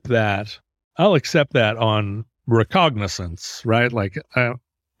accept that. I'll accept that on recognizance, right? Like,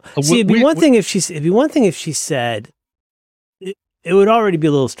 it'd be one thing if she said, it would already be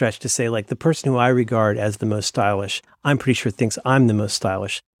a little stretch to say, like, the person who I regard as the most stylish, I'm pretty sure thinks I'm the most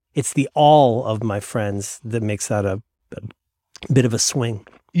stylish. It's the all of my friends that makes that a bit of a swing.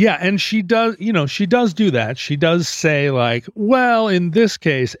 Yeah, and she does do that. She does say, like, well, in this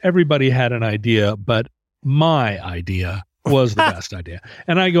case, everybody had an idea, but my idea was the best idea.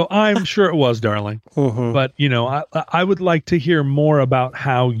 And I go, I'm sure it was, darling. Mm-hmm. But, I would like to hear more about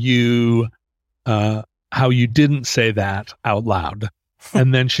how you didn't say that out loud.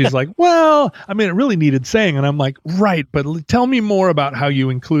 And then she's like, well, I mean, it really needed saying. And I'm like, right, but tell me more about how you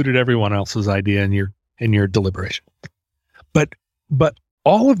included everyone else's idea in your deliberation. But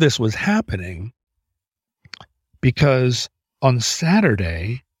all of this was happening because on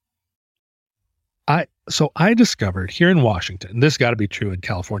Saturday, I discovered here in Washington, this got to be true in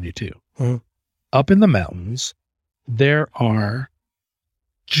California too, up in the mountains, there are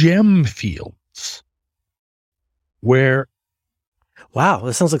gem fields where... Wow,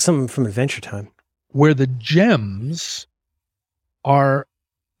 that sounds like something from Adventure Time. Where the gems are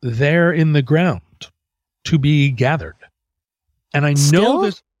there in the ground to be gathered. And I know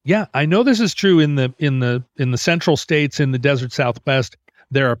this... Yeah, I know this is true in the central states, in the desert Southwest.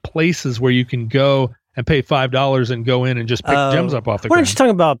 There are places where you can go and pay $5 and go in and just pick gems up off the We're ground. not just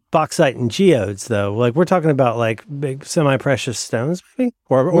talking about bauxite and geodes, though. Like we're talking about like big semi-precious stones, maybe,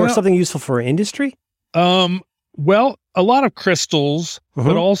 or something useful for industry. Well, a lot of crystals,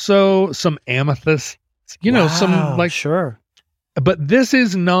 but also some amethysts. Some like sure. But this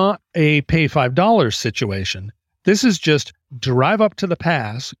is not a pay $5 situation. This is just drive up to the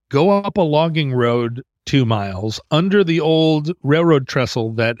pass, go up a logging road 2 miles under the old railroad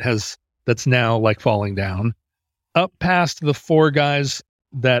trestle that's now like falling down, up past the 4 guys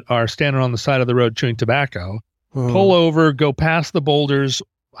that are standing on the side of the road chewing tobacco, pull over, go past the boulders,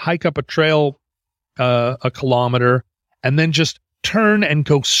 hike up a trail a kilometer, and then just turn and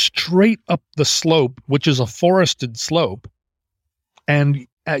go straight up the slope, which is a forested slope. And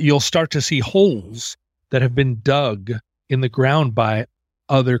you'll start to see holes that have been dug in the ground by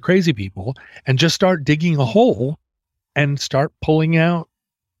other crazy people, and just start digging a hole and start pulling out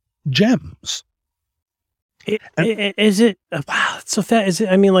gems. Is it wow? It's so fat. Is it?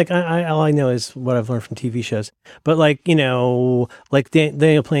 I mean, like I all I know is what I've learned from TV shows. But like like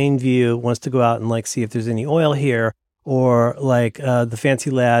Daniel Plainview wants to go out and like see if there's any oil here, or like the fancy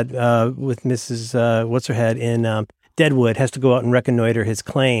lad with Mrs. What's her head in Deadwood has to go out and reconnoiter his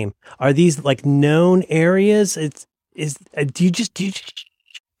claim. Are these like known areas? Do you just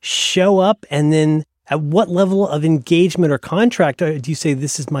show up, and then at what level of engagement or contract do you say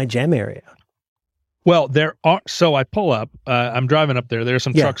this is my gem area? Well, so I pull up, I'm driving up there. There's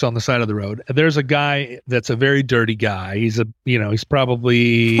some trucks on the side of the road. There's a guy that's a very dirty guy. He's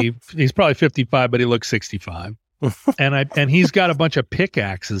probably 55, but he looks 65. and he's got a bunch of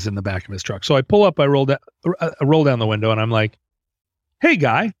pickaxes in the back of his truck. So I pull up, I roll down the window, and I'm like, "Hey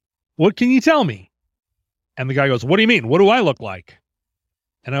guy, what can you tell me?" And the guy goes, "What do you mean? What do I look like?"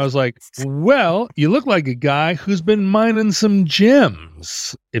 And I was like, "Well, you look like a guy who's been mining some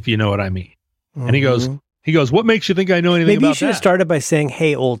gems, if you know what I mean." And he goes, "What makes you think I know anything Maybe about that?" Maybe you should have started by saying,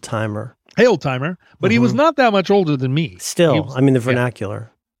 "Hey, old timer." Hey, old timer. But he was not that much older than me. Still, the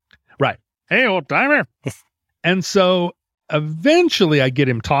vernacular. Right. Hey, old timer. And so eventually I get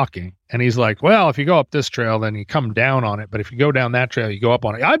him talking, and he's like, "Well, if you go up this trail, then you come down on it. But if you go down that trail, you go up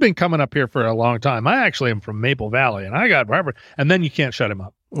on it. I've been coming up here for a long time. I actually am from Maple Valley, and I got whatever." And then you can't shut him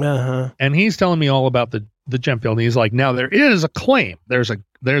up. And he's telling me all about the gem field. And he's like, "Now there is a claim. There's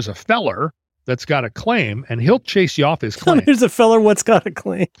a feller that's got a claim, and he'll chase you off his claim." There's a feller what's got a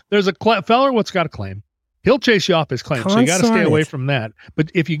claim. There's a feller what's got a claim. He'll chase you off his claim, so you got to stay away from that.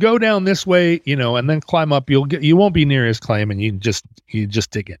 But if you go down this way, and then climb up, you won't be near his claim, and you just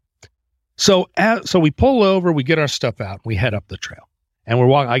dig it. So we pull over, we get our stuff out, we head up the trail, and we're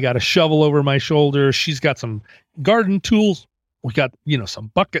walking. I got a shovel over my shoulder. She's got some garden tools. We got some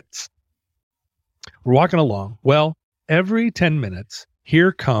buckets. We're walking along. Well, every 10 minutes,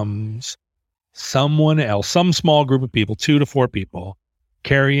 here comes someone else, some small group of people, 2 to 4 people,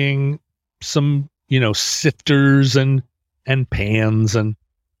 carrying some sifters and pans, and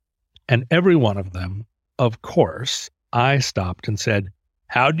every one of them, of course, I stopped and said,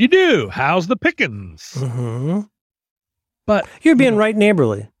 "How'd you do? How's the pickings?" But you're being right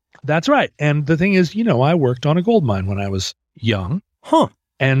neighborly. That's right. And the thing is, I worked on a gold mine when I was young.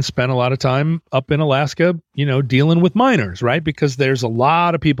 And spent a lot of time up in Alaska, dealing with miners, right? Because there's a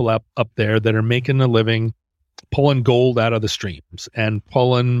lot of people up there that are making a living pulling gold out of the streams and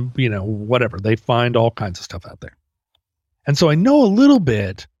pulling, whatever. They find all kinds of stuff out there. And so I know a little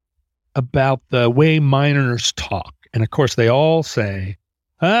bit about the way miners talk. And of course, they all say,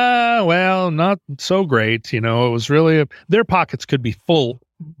 well, not so great. It was really, their pockets could be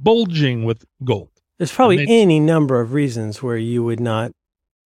bulging with gold. There's probably any number of reasons where you would not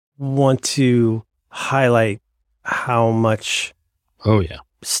want to highlight how much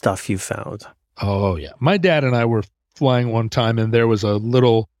stuff you found. Oh yeah. My dad and I were flying one time, and there was a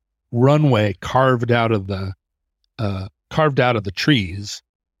little runway carved out of the trees.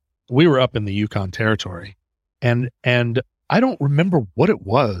 We were up in the Yukon Territory, and I don't remember what it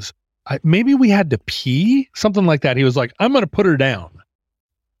was. Maybe we had to pee, something like that. He was like, "I'm going to put her down."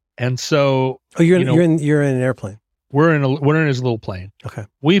 And so, you're in an airplane. We're in his little plane. Okay.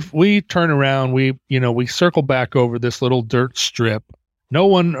 We turn around. We circle back over this little dirt strip. No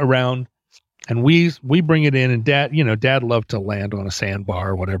one around. And we bring it in, and Dad loved to land on a sandbar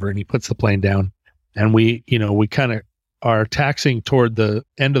or whatever, and he puts the plane down, and we kind of are taxiing toward the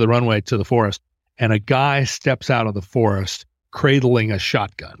end of the runway to the forest, and a guy steps out of the forest cradling a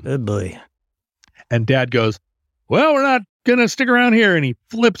shotgun. Good boy. And Dad goes, "Well, we're not going to stick around here," and he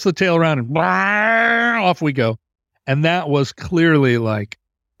flips the tail around, and off we go. And that was clearly like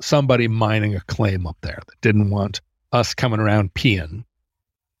somebody mining a claim up there that didn't want us coming around peeing.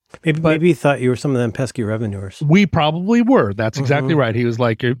 Maybe he thought you were some of them pesky revenuers. We probably were. That's exactly right. He was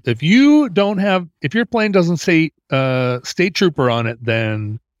like, if your plane doesn't say state trooper on it,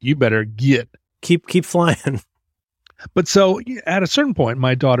 then you better keep flying. But so at a certain point,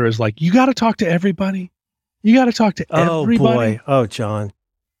 my daughter is like, you got to talk to everybody. You got to talk to everybody. Oh boy. Oh, John.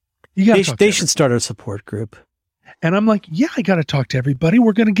 They should start a support group. And I'm like, yeah, I got to talk to everybody.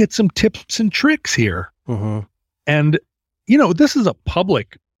 We're going to get some tips and tricks here. And, this is a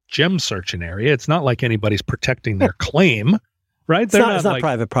public gem searching area. It's not like anybody's protecting their claim, right? It's not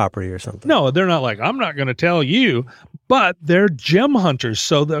private property or something. No, they're not like, I'm not going to tell you, but they're gem hunters.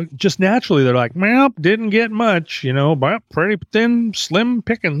 So just naturally, they're like, well, didn't get much, but pretty thin, slim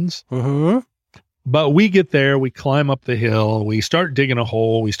pickings. But we get there, we climb up the hill, we start digging a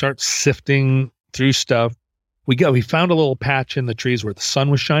hole, we start sifting through stuff. We found a little patch in the trees where the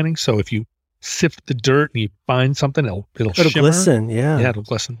sun was shining. So if you sift the dirt and you find something, it'll shimmer. Glisten. Yeah, it'll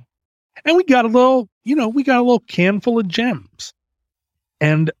glisten. And we got a little can full of gems.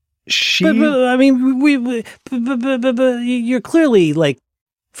 And you're clearly like,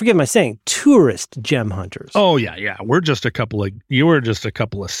 forgive my saying, tourist gem hunters. Oh yeah. You were just a couple of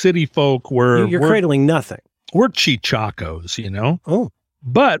city folk. You're cradling nothing. We're chichacos, Oh.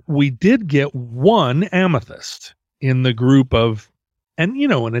 But we did get one amethyst in the group of, and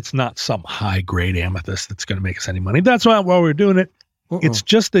it's not some high grade amethyst that's going to make us any money. That's why while we're doing it, it's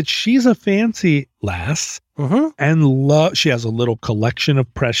just that she's a fancy lass and she has a little collection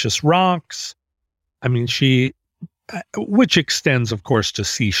of precious rocks. I mean, which extends, of course, to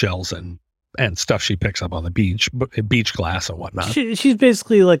seashells and stuff she picks up on the beach, beach glass and whatnot. She's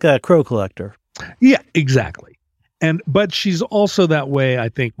basically like a crow collector. Yeah, exactly. But she's also that way, I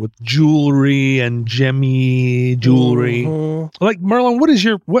think, with jewelry and gemmy jewelry. Like Merlin,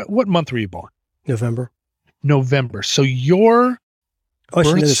 what month were you born? November. So your I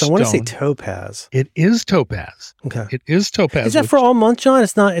should know this. I want to say topaz. It is topaz. Okay. It is topaz. Is that for all month, John?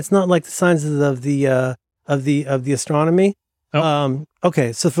 It's not like the signs of the astronomy. Oh.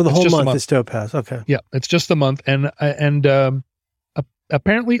 Okay. So for the whole month, it's topaz. Okay. Yeah, it's just the month, and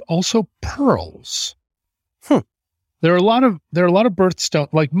apparently also pearls. There are a lot of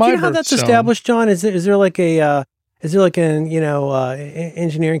birthstones, like my. Do you know how that's established, John? Is there like an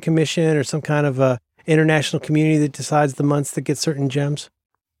engineering commission or some kind of a international community that decides the months that get certain gems?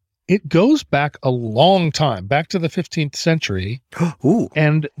 It goes back a long time, back to the 15th century. Ooh.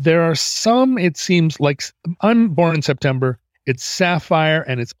 And there are some, it seems like, I'm born in September. It's sapphire,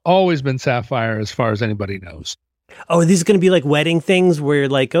 and it's always been sapphire as far as anybody knows. Oh, are these going to be like wedding things where you're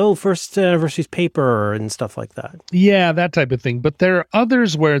like, oh, first anniversary's paper and stuff like that? Yeah, that type of thing. But there are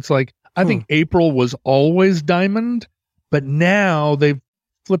others where it's like, I think April was always diamond, but now they've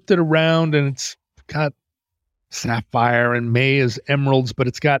flipped it around and it's got sapphire, and May is emeralds, but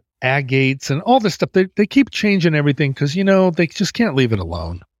it's got agates and all this stuff. They keep changing everything because, they just can't leave it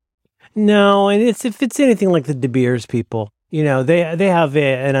alone. No, and if it's anything like the De Beers people, they have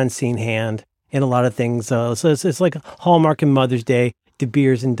an unseen hand in a lot of things. So it's like Hallmark and Mother's Day, De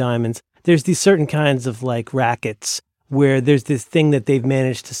Beers and diamonds. There's these certain kinds of like rackets where there's this thing that they've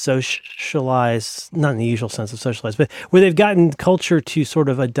managed to socialize, not in the usual sense of socialize, but where they've gotten culture to sort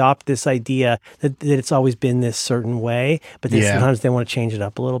of adopt this idea that it's always been this certain way, but then sometimes they want to change it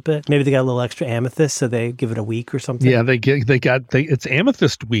up a little bit. Maybe they got a little extra amethyst, so they give it a week or something. Yeah, it's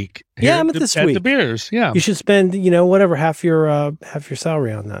amethyst week. Yeah, amethyst week. At De Beers, yeah. You should spend, whatever, half your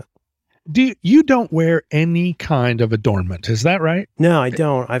salary on that. You don't wear any kind of adornment, is that right? No, I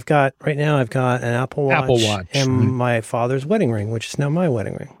don't. I've got an Apple Watch and my father's wedding ring, which is now my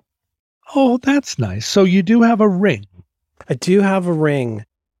wedding ring. Oh, that's nice. So you do have a ring. I do have a ring.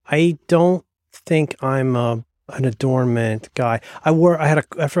 I don't think I'm an adornment guy.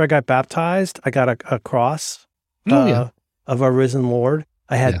 After I got baptized, I got a cross of our risen Lord.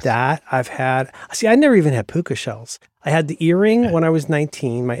 I had that. I never even had puka shells. I had the earring when I was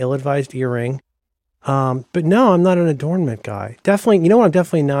 19, my ill-advised earring. But no, I'm not an adornment guy. Definitely, you know what I'm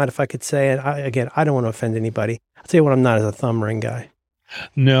definitely not, if I could say it. I don't want to offend anybody. I'll tell you what I'm not, is a thumb ring guy.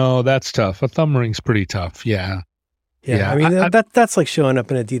 No, that's tough. A thumb ring's pretty tough. Yeah. Yeah. I mean, that's like showing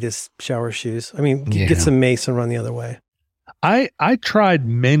up in Adidas shower shoes. I mean, get some mace and run the other way. I tried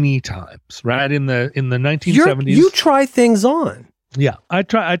many times, right? In the 1970s. You try things on. Yeah, I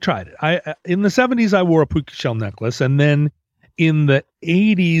tried it. In the 70s, I wore a puka shell necklace, and then in the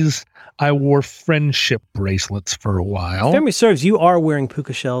 80s, I wore friendship bracelets for a while. If memory serves, you are wearing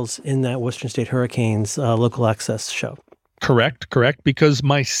puka shells in that Western State Hurricanes local access show. Correct. Because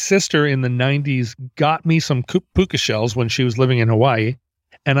my sister in the 90s got me some puka shells when she was living in Hawaii,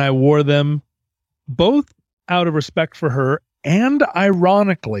 and I wore them both out of respect for her and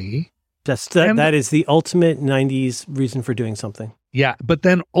ironically. That is the ultimate 90s reason for doing something. Yeah. But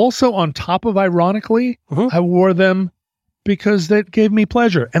then also on top of ironically, Mhm. I wore them because that gave me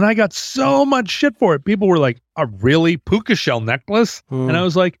pleasure. And I got so much shit for it. People were like, a really puka shell necklace? And I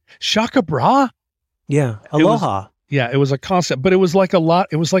was like, Shaka Bra? Yeah. Aloha. It was a concept, but it was like a lot.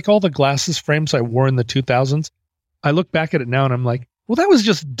 It was like all the glasses frames I wore in the 2000s. I look back at it now and I'm like, well, that was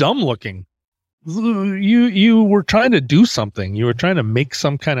just dumb looking. You were trying to do something. You were trying to make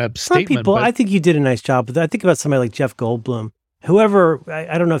some kind of statement. Some people, I think you did a nice job with that. I think about somebody like Jeff Goldblum. Whoever,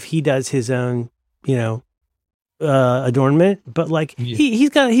 I don't know if he does his own, adornment, but like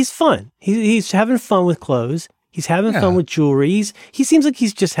he's fun. He's having fun with clothes. He's having fun with jewelry. He seems like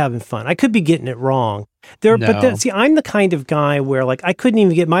he's just having fun. I could be getting it wrong. See, I'm the kind of guy where like I couldn't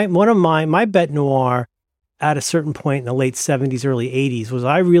even get my bête noire at a certain point in the late 70s, early 80s was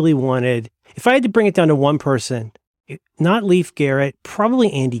I really wanted, if I had to bring it down to one person, not Leif Garrett,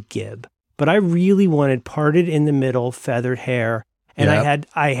 probably Andy Gibb, but I really wanted parted in the middle, feathered hair. And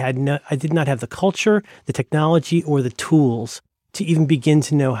I did not have the culture, the technology, or the tools to even begin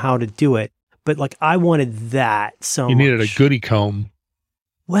to know how to do it. But like, I wanted that so much. You needed a goody comb.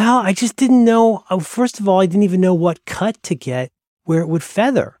 Well, I just didn't know. First of all, I didn't even know what cut to get where it would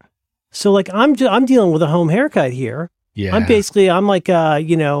feather. So like, I'm dealing with a home haircut here. Yeah. I'm like,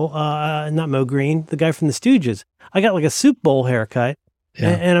 not Mo Green, the guy from the Stooges. I got like a soup bowl haircut,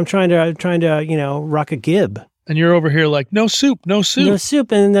 and I'm trying to rock a Gibb. And you're over here like, no soup.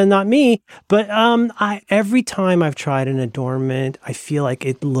 And then not me. But every time I've tried an adornment, I feel like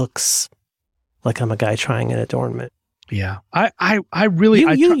it looks like I'm a guy trying an adornment. Yeah. I really...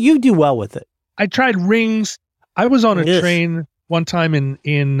 You do well with it. I tried rings. I was on a train one time in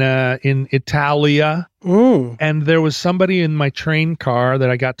Italia, and there was somebody in my train car that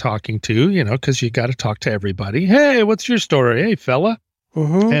I got talking to, because you got to talk to everybody. Hey, what's your story? Hey, fella.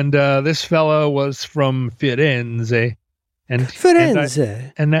 Mm-hmm. And this fella was from Firenze,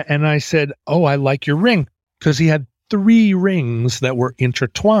 and I said, "Oh, I like your ring," because he had 3 rings that were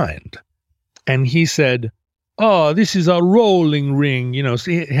intertwined, and he said, "Oh, this is a rolling ring,"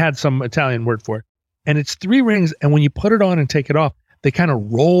 So he had some Italian word for it, and it's 3 rings, and when you put it on and take it off, they kind of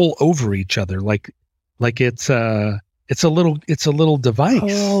roll over each other, like it's a little device.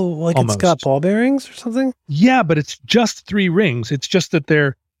 Oh, like almost. It's got ball bearings or something? Yeah, but it's just 3 rings. It's just that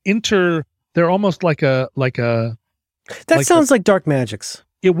they're almost like a That sounds like dark magics.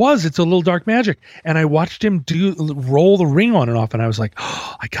 It's a little dark magic. And I watched him roll the ring on and off, and I was like,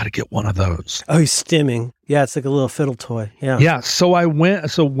 oh, I got to get one of those. Oh, he's stimming. Yeah, it's like a little fiddle toy. Yeah. Yeah, so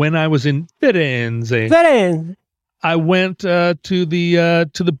when I was in Firenze, I went to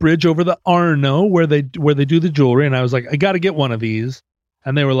the bridge over the Arno where they do the jewelry, and I was like, I got to get one of these.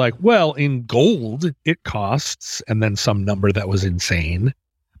 And they were like, well, in gold it costs, and then some number that was insane.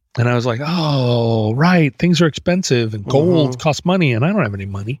 And I was like, oh, right, things are expensive, and gold costs money, and I don't have any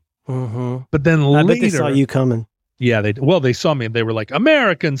money. Mm-hmm. But then I bet they saw you coming. Yeah, they saw me, and they were like,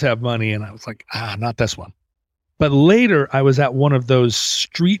 Americans have money, and I was like, not this one. But later, I was at one of those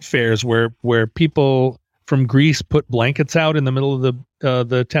street fairs where people from Greece put blankets out in the middle of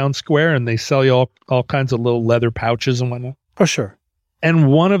the town square, and they sell you all kinds of little leather pouches and whatnot. Oh, sure.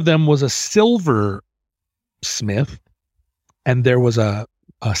 And one of them was a silver smith, and there was a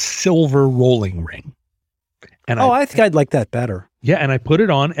silver rolling ring. And I think I'd like that better. Yeah, and I put it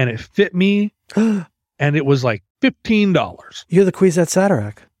on, and it fit me, and it was like $15. You're the Kwisatz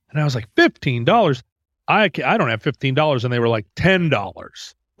Haderach. And I was like, $15? I don't have $15, and they were like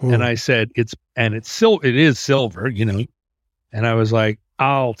 $10. And I said, it is silver, and I was like,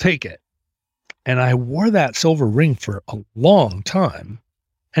 I'll take it. And I wore that silver ring for a long time,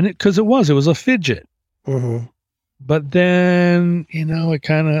 and it was a fidget. Mm-hmm. But then, it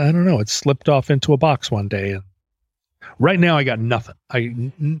kind of, I don't know, it slipped off into a box one day. And right now I got nothing.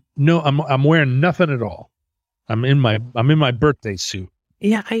 I'm wearing nothing at all. I'm in my birthday suit.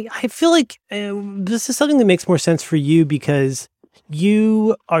 Yeah. I feel like this is something that makes more sense for you because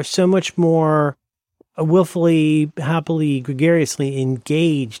you are so much more willfully, happily, gregariously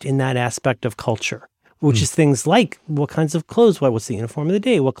engaged in that aspect of culture, which is things like what kinds of clothes, what's the uniform of the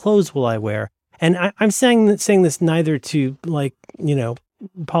day, what clothes will I wear? And I'm saying this neither to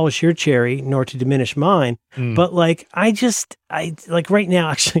polish your cherry nor to diminish mine, but like, I right now,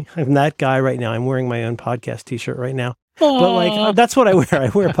 actually, I'm that guy right now. I'm wearing my own podcast t-shirt right now. Aww. But like, that's what I wear. I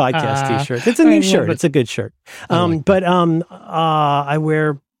wear a podcast t-shirt. It's a new shirt. It's a good shirt. I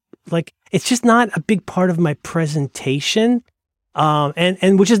wear like, it's just not a big part of my presentation.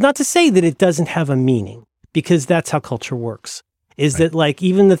 And which is not to say that it doesn't have a meaning, because that's how culture works. is that like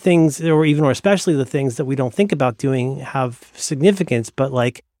even the things or especially the things that we don't think about doing have significance, but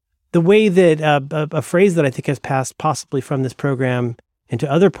like the way that a phrase that I think has passed possibly from this program into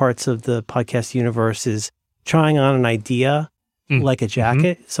other parts of the podcast universe is trying on an idea like a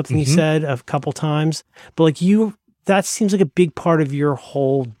jacket, something you said a couple times, but like that seems like a big part of your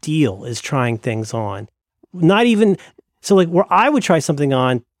whole deal is trying things on. Not even, so like where I would try something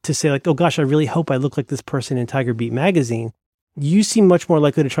on to say like, oh gosh, I really hope I look like this person in Tiger Beat magazine. You seem much more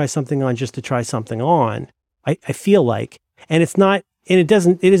likely to try something on just to try something on. I feel like, and it's not, and it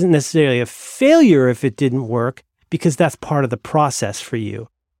isn't necessarily a failure if it didn't work because that's part of the process for you.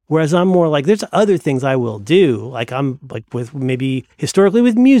 Whereas I'm more like, there's other things I will do. Like I'm like with maybe historically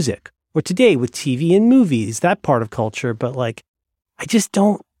with music or today with TV and movies, that part of culture. But like, I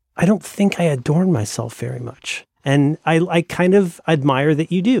don't think I adorn myself very much. And I kind of admire that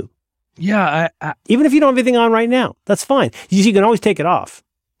you do. Yeah. Even if you don't have anything on right now, that's fine. You can always take it off.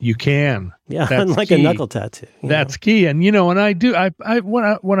 You can. Yeah. Unlike a knuckle tattoo. That's key. And, and I do,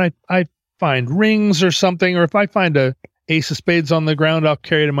 when I find rings or something, or if I find a ace of spades on the ground, I'll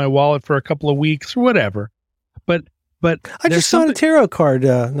carry it in my wallet for a couple of weeks or whatever. But I just saw a tarot card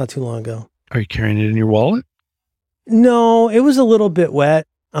not too long ago. Are you carrying it in your wallet? No, it was a little bit wet.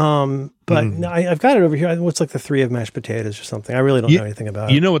 But I've got it over here. What's like the 3 of mashed potatoes or something? I really don't know anything about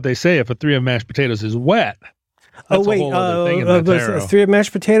it. You know what they say, if a 3 of mashed potatoes is wet. That's a whole other thing in the tarot. 3 of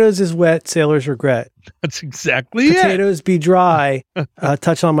mashed potatoes is wet, sailor's regret. That's exactly it. Potatoes be dry,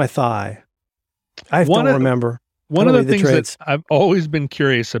 touch on my thigh. I don't remember. One of the things that I've always been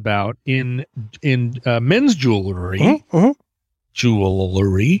curious about in men's jewelry,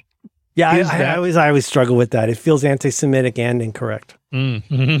 yeah, I always struggle with that. It feels anti-Semitic and incorrect.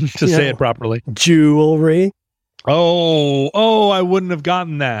 To say it properly. Jewelry. Oh, I wouldn't have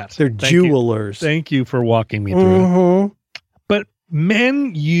gotten that. They're jewelers. Thank you for walking me through it. But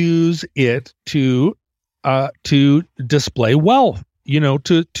men use it to display wealth,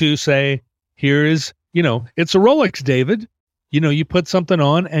 to say, here is, it's a Rolex, David. You put something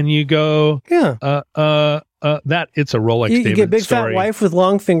on and you go, that it's a Rolex, David. You get a big fat wife with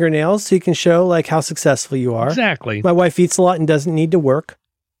long fingernails so you can show like how successful you are. Exactly. My wife eats a lot and doesn't need to work.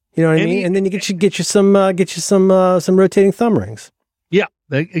 You know what I mean? And then you get you some rotating thumb rings. Yeah,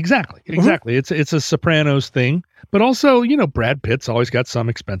 exactly. It's a Sopranos thing, but also, Brad Pitt's always got some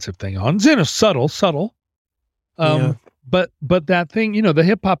expensive thing on. It's subtle. But that thing, the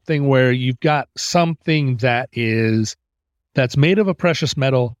hip hop thing where you've got something that's made of a precious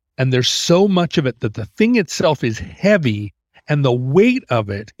metal and there's so much of it that the thing itself is heavy, and the weight of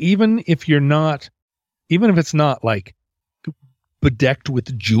it, even if it's not like bedecked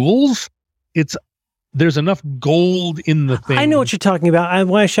with jewels, there's enough gold in the thing. I know what you're talking about.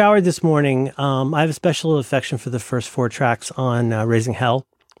 When I showered this morning, I have a special affection for the first 4 tracks on Raising Hell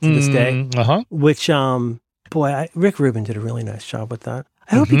to this day, which, Rick Rubin did a really nice job with that.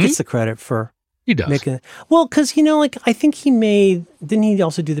 I hope he gets the credit for he does. making it. Well, because, I think didn't he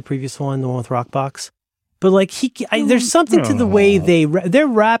also do the previous one, the one with Rockbox? But like there's something to the way their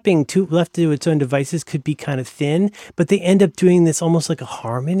rapping left to its own devices could be kind of thin, but they end up doing this almost like a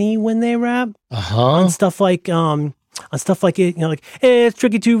harmony when they rap on stuff like it, like it's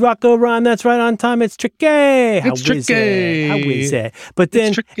tricky to rock a rhyme that's right on time. It's tricky. How is it? But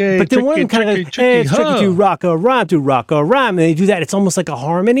then one of them kind of goes, hey, it's tricky to rock a rhyme, and they do that. It's almost like a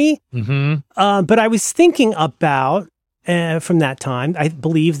harmony. But I was thinking about. From that time, I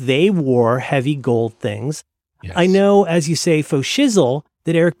believe they wore heavy gold things. Yes. I know, as you say, faux shizzle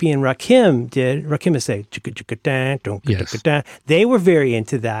that Eric B. and Rakim did. Rakim would say, yes. They were very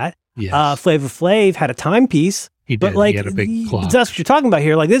into that. Yes. Flavor Flav had a timepiece. He did. He had a big clock. That's what you're talking about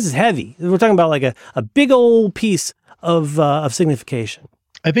here. Like, this is heavy. We're talking about like a big old piece of signification.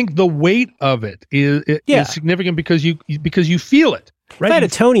 I think the weight of it is significant because you feel it. Right? If I had a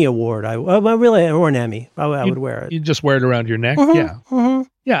Tony Award, or an Emmy, I would wear it. You just wear it around your neck.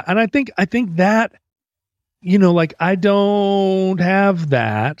 Yeah. And I think that, like I don't have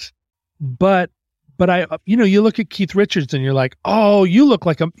that, but I, you look at Keith Richards and you're like, oh, you look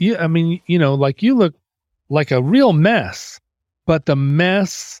like you look like a real mess, but the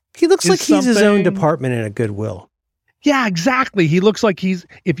mess. He looks like he's his own department in a Goodwill. Yeah, exactly. He looks like he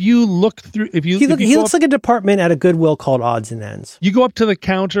looks like a department at a Goodwill called Odds and Ends. You go up to the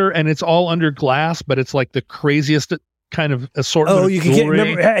counter and it's all under glass, but it's like the craziest kind of assortment. Oh, you can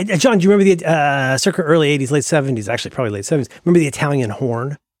remember, John, do you remember the circa early 80s, late 70s, actually probably late 70s. Remember the Italian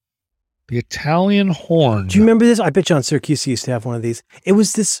horn? The Italian horn. Do you remember this? I bet John Syracuse used to have one of these. It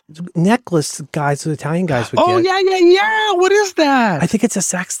was this necklace Italian guys would get. Oh, yeah. What is that? I think it's a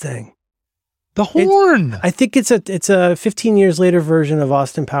sex thing. The horn. I think it's a 15 years later version of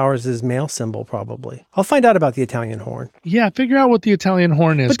Austin Powers' male symbol, probably. I'll find out about the Italian horn. Yeah, figure out what the Italian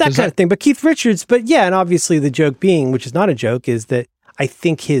horn is. But that kind of thing. But Keith Richards, and obviously the joke being, which is not a joke, is that I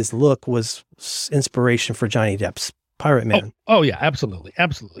think his look was inspiration for Johnny Depp's Pirate Man. Oh yeah, absolutely.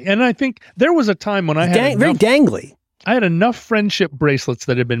 Absolutely. And I think there was a time when I had very dangly. I had enough friendship bracelets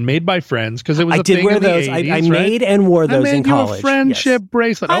that had been made by friends because it was I did wear those. I made and wore those in college. A friendship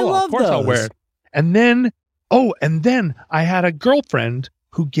bracelet. I love of course those. I'll wear it. And then I had a girlfriend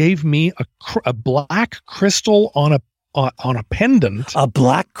who gave me a black crystal on a pendant. A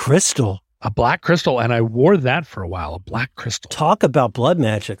black crystal. A black crystal, and I wore that for a while. A black crystal. Talk about blood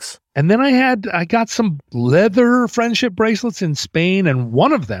magics. And then I got some leather friendship bracelets in Spain, and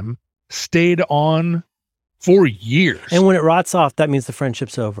one of them stayed on for years. And when it rots off, that means the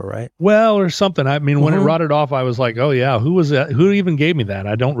friendship's over, right? Well, or something. I mean, when it rotted off, I was like, oh yeah, who was that? Who even gave me that?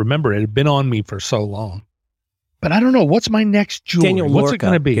 I don't remember. It had been on me for so long. But I don't know. What's my next jewelry? Daniel What's it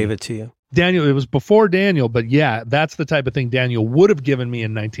going to be? Gave it to you. Daniel, it was before Daniel, but yeah, that's the type of thing Daniel would have given me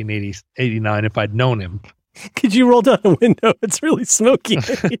in 1989 if I'd known him. Could you roll down the window? It's really smoky.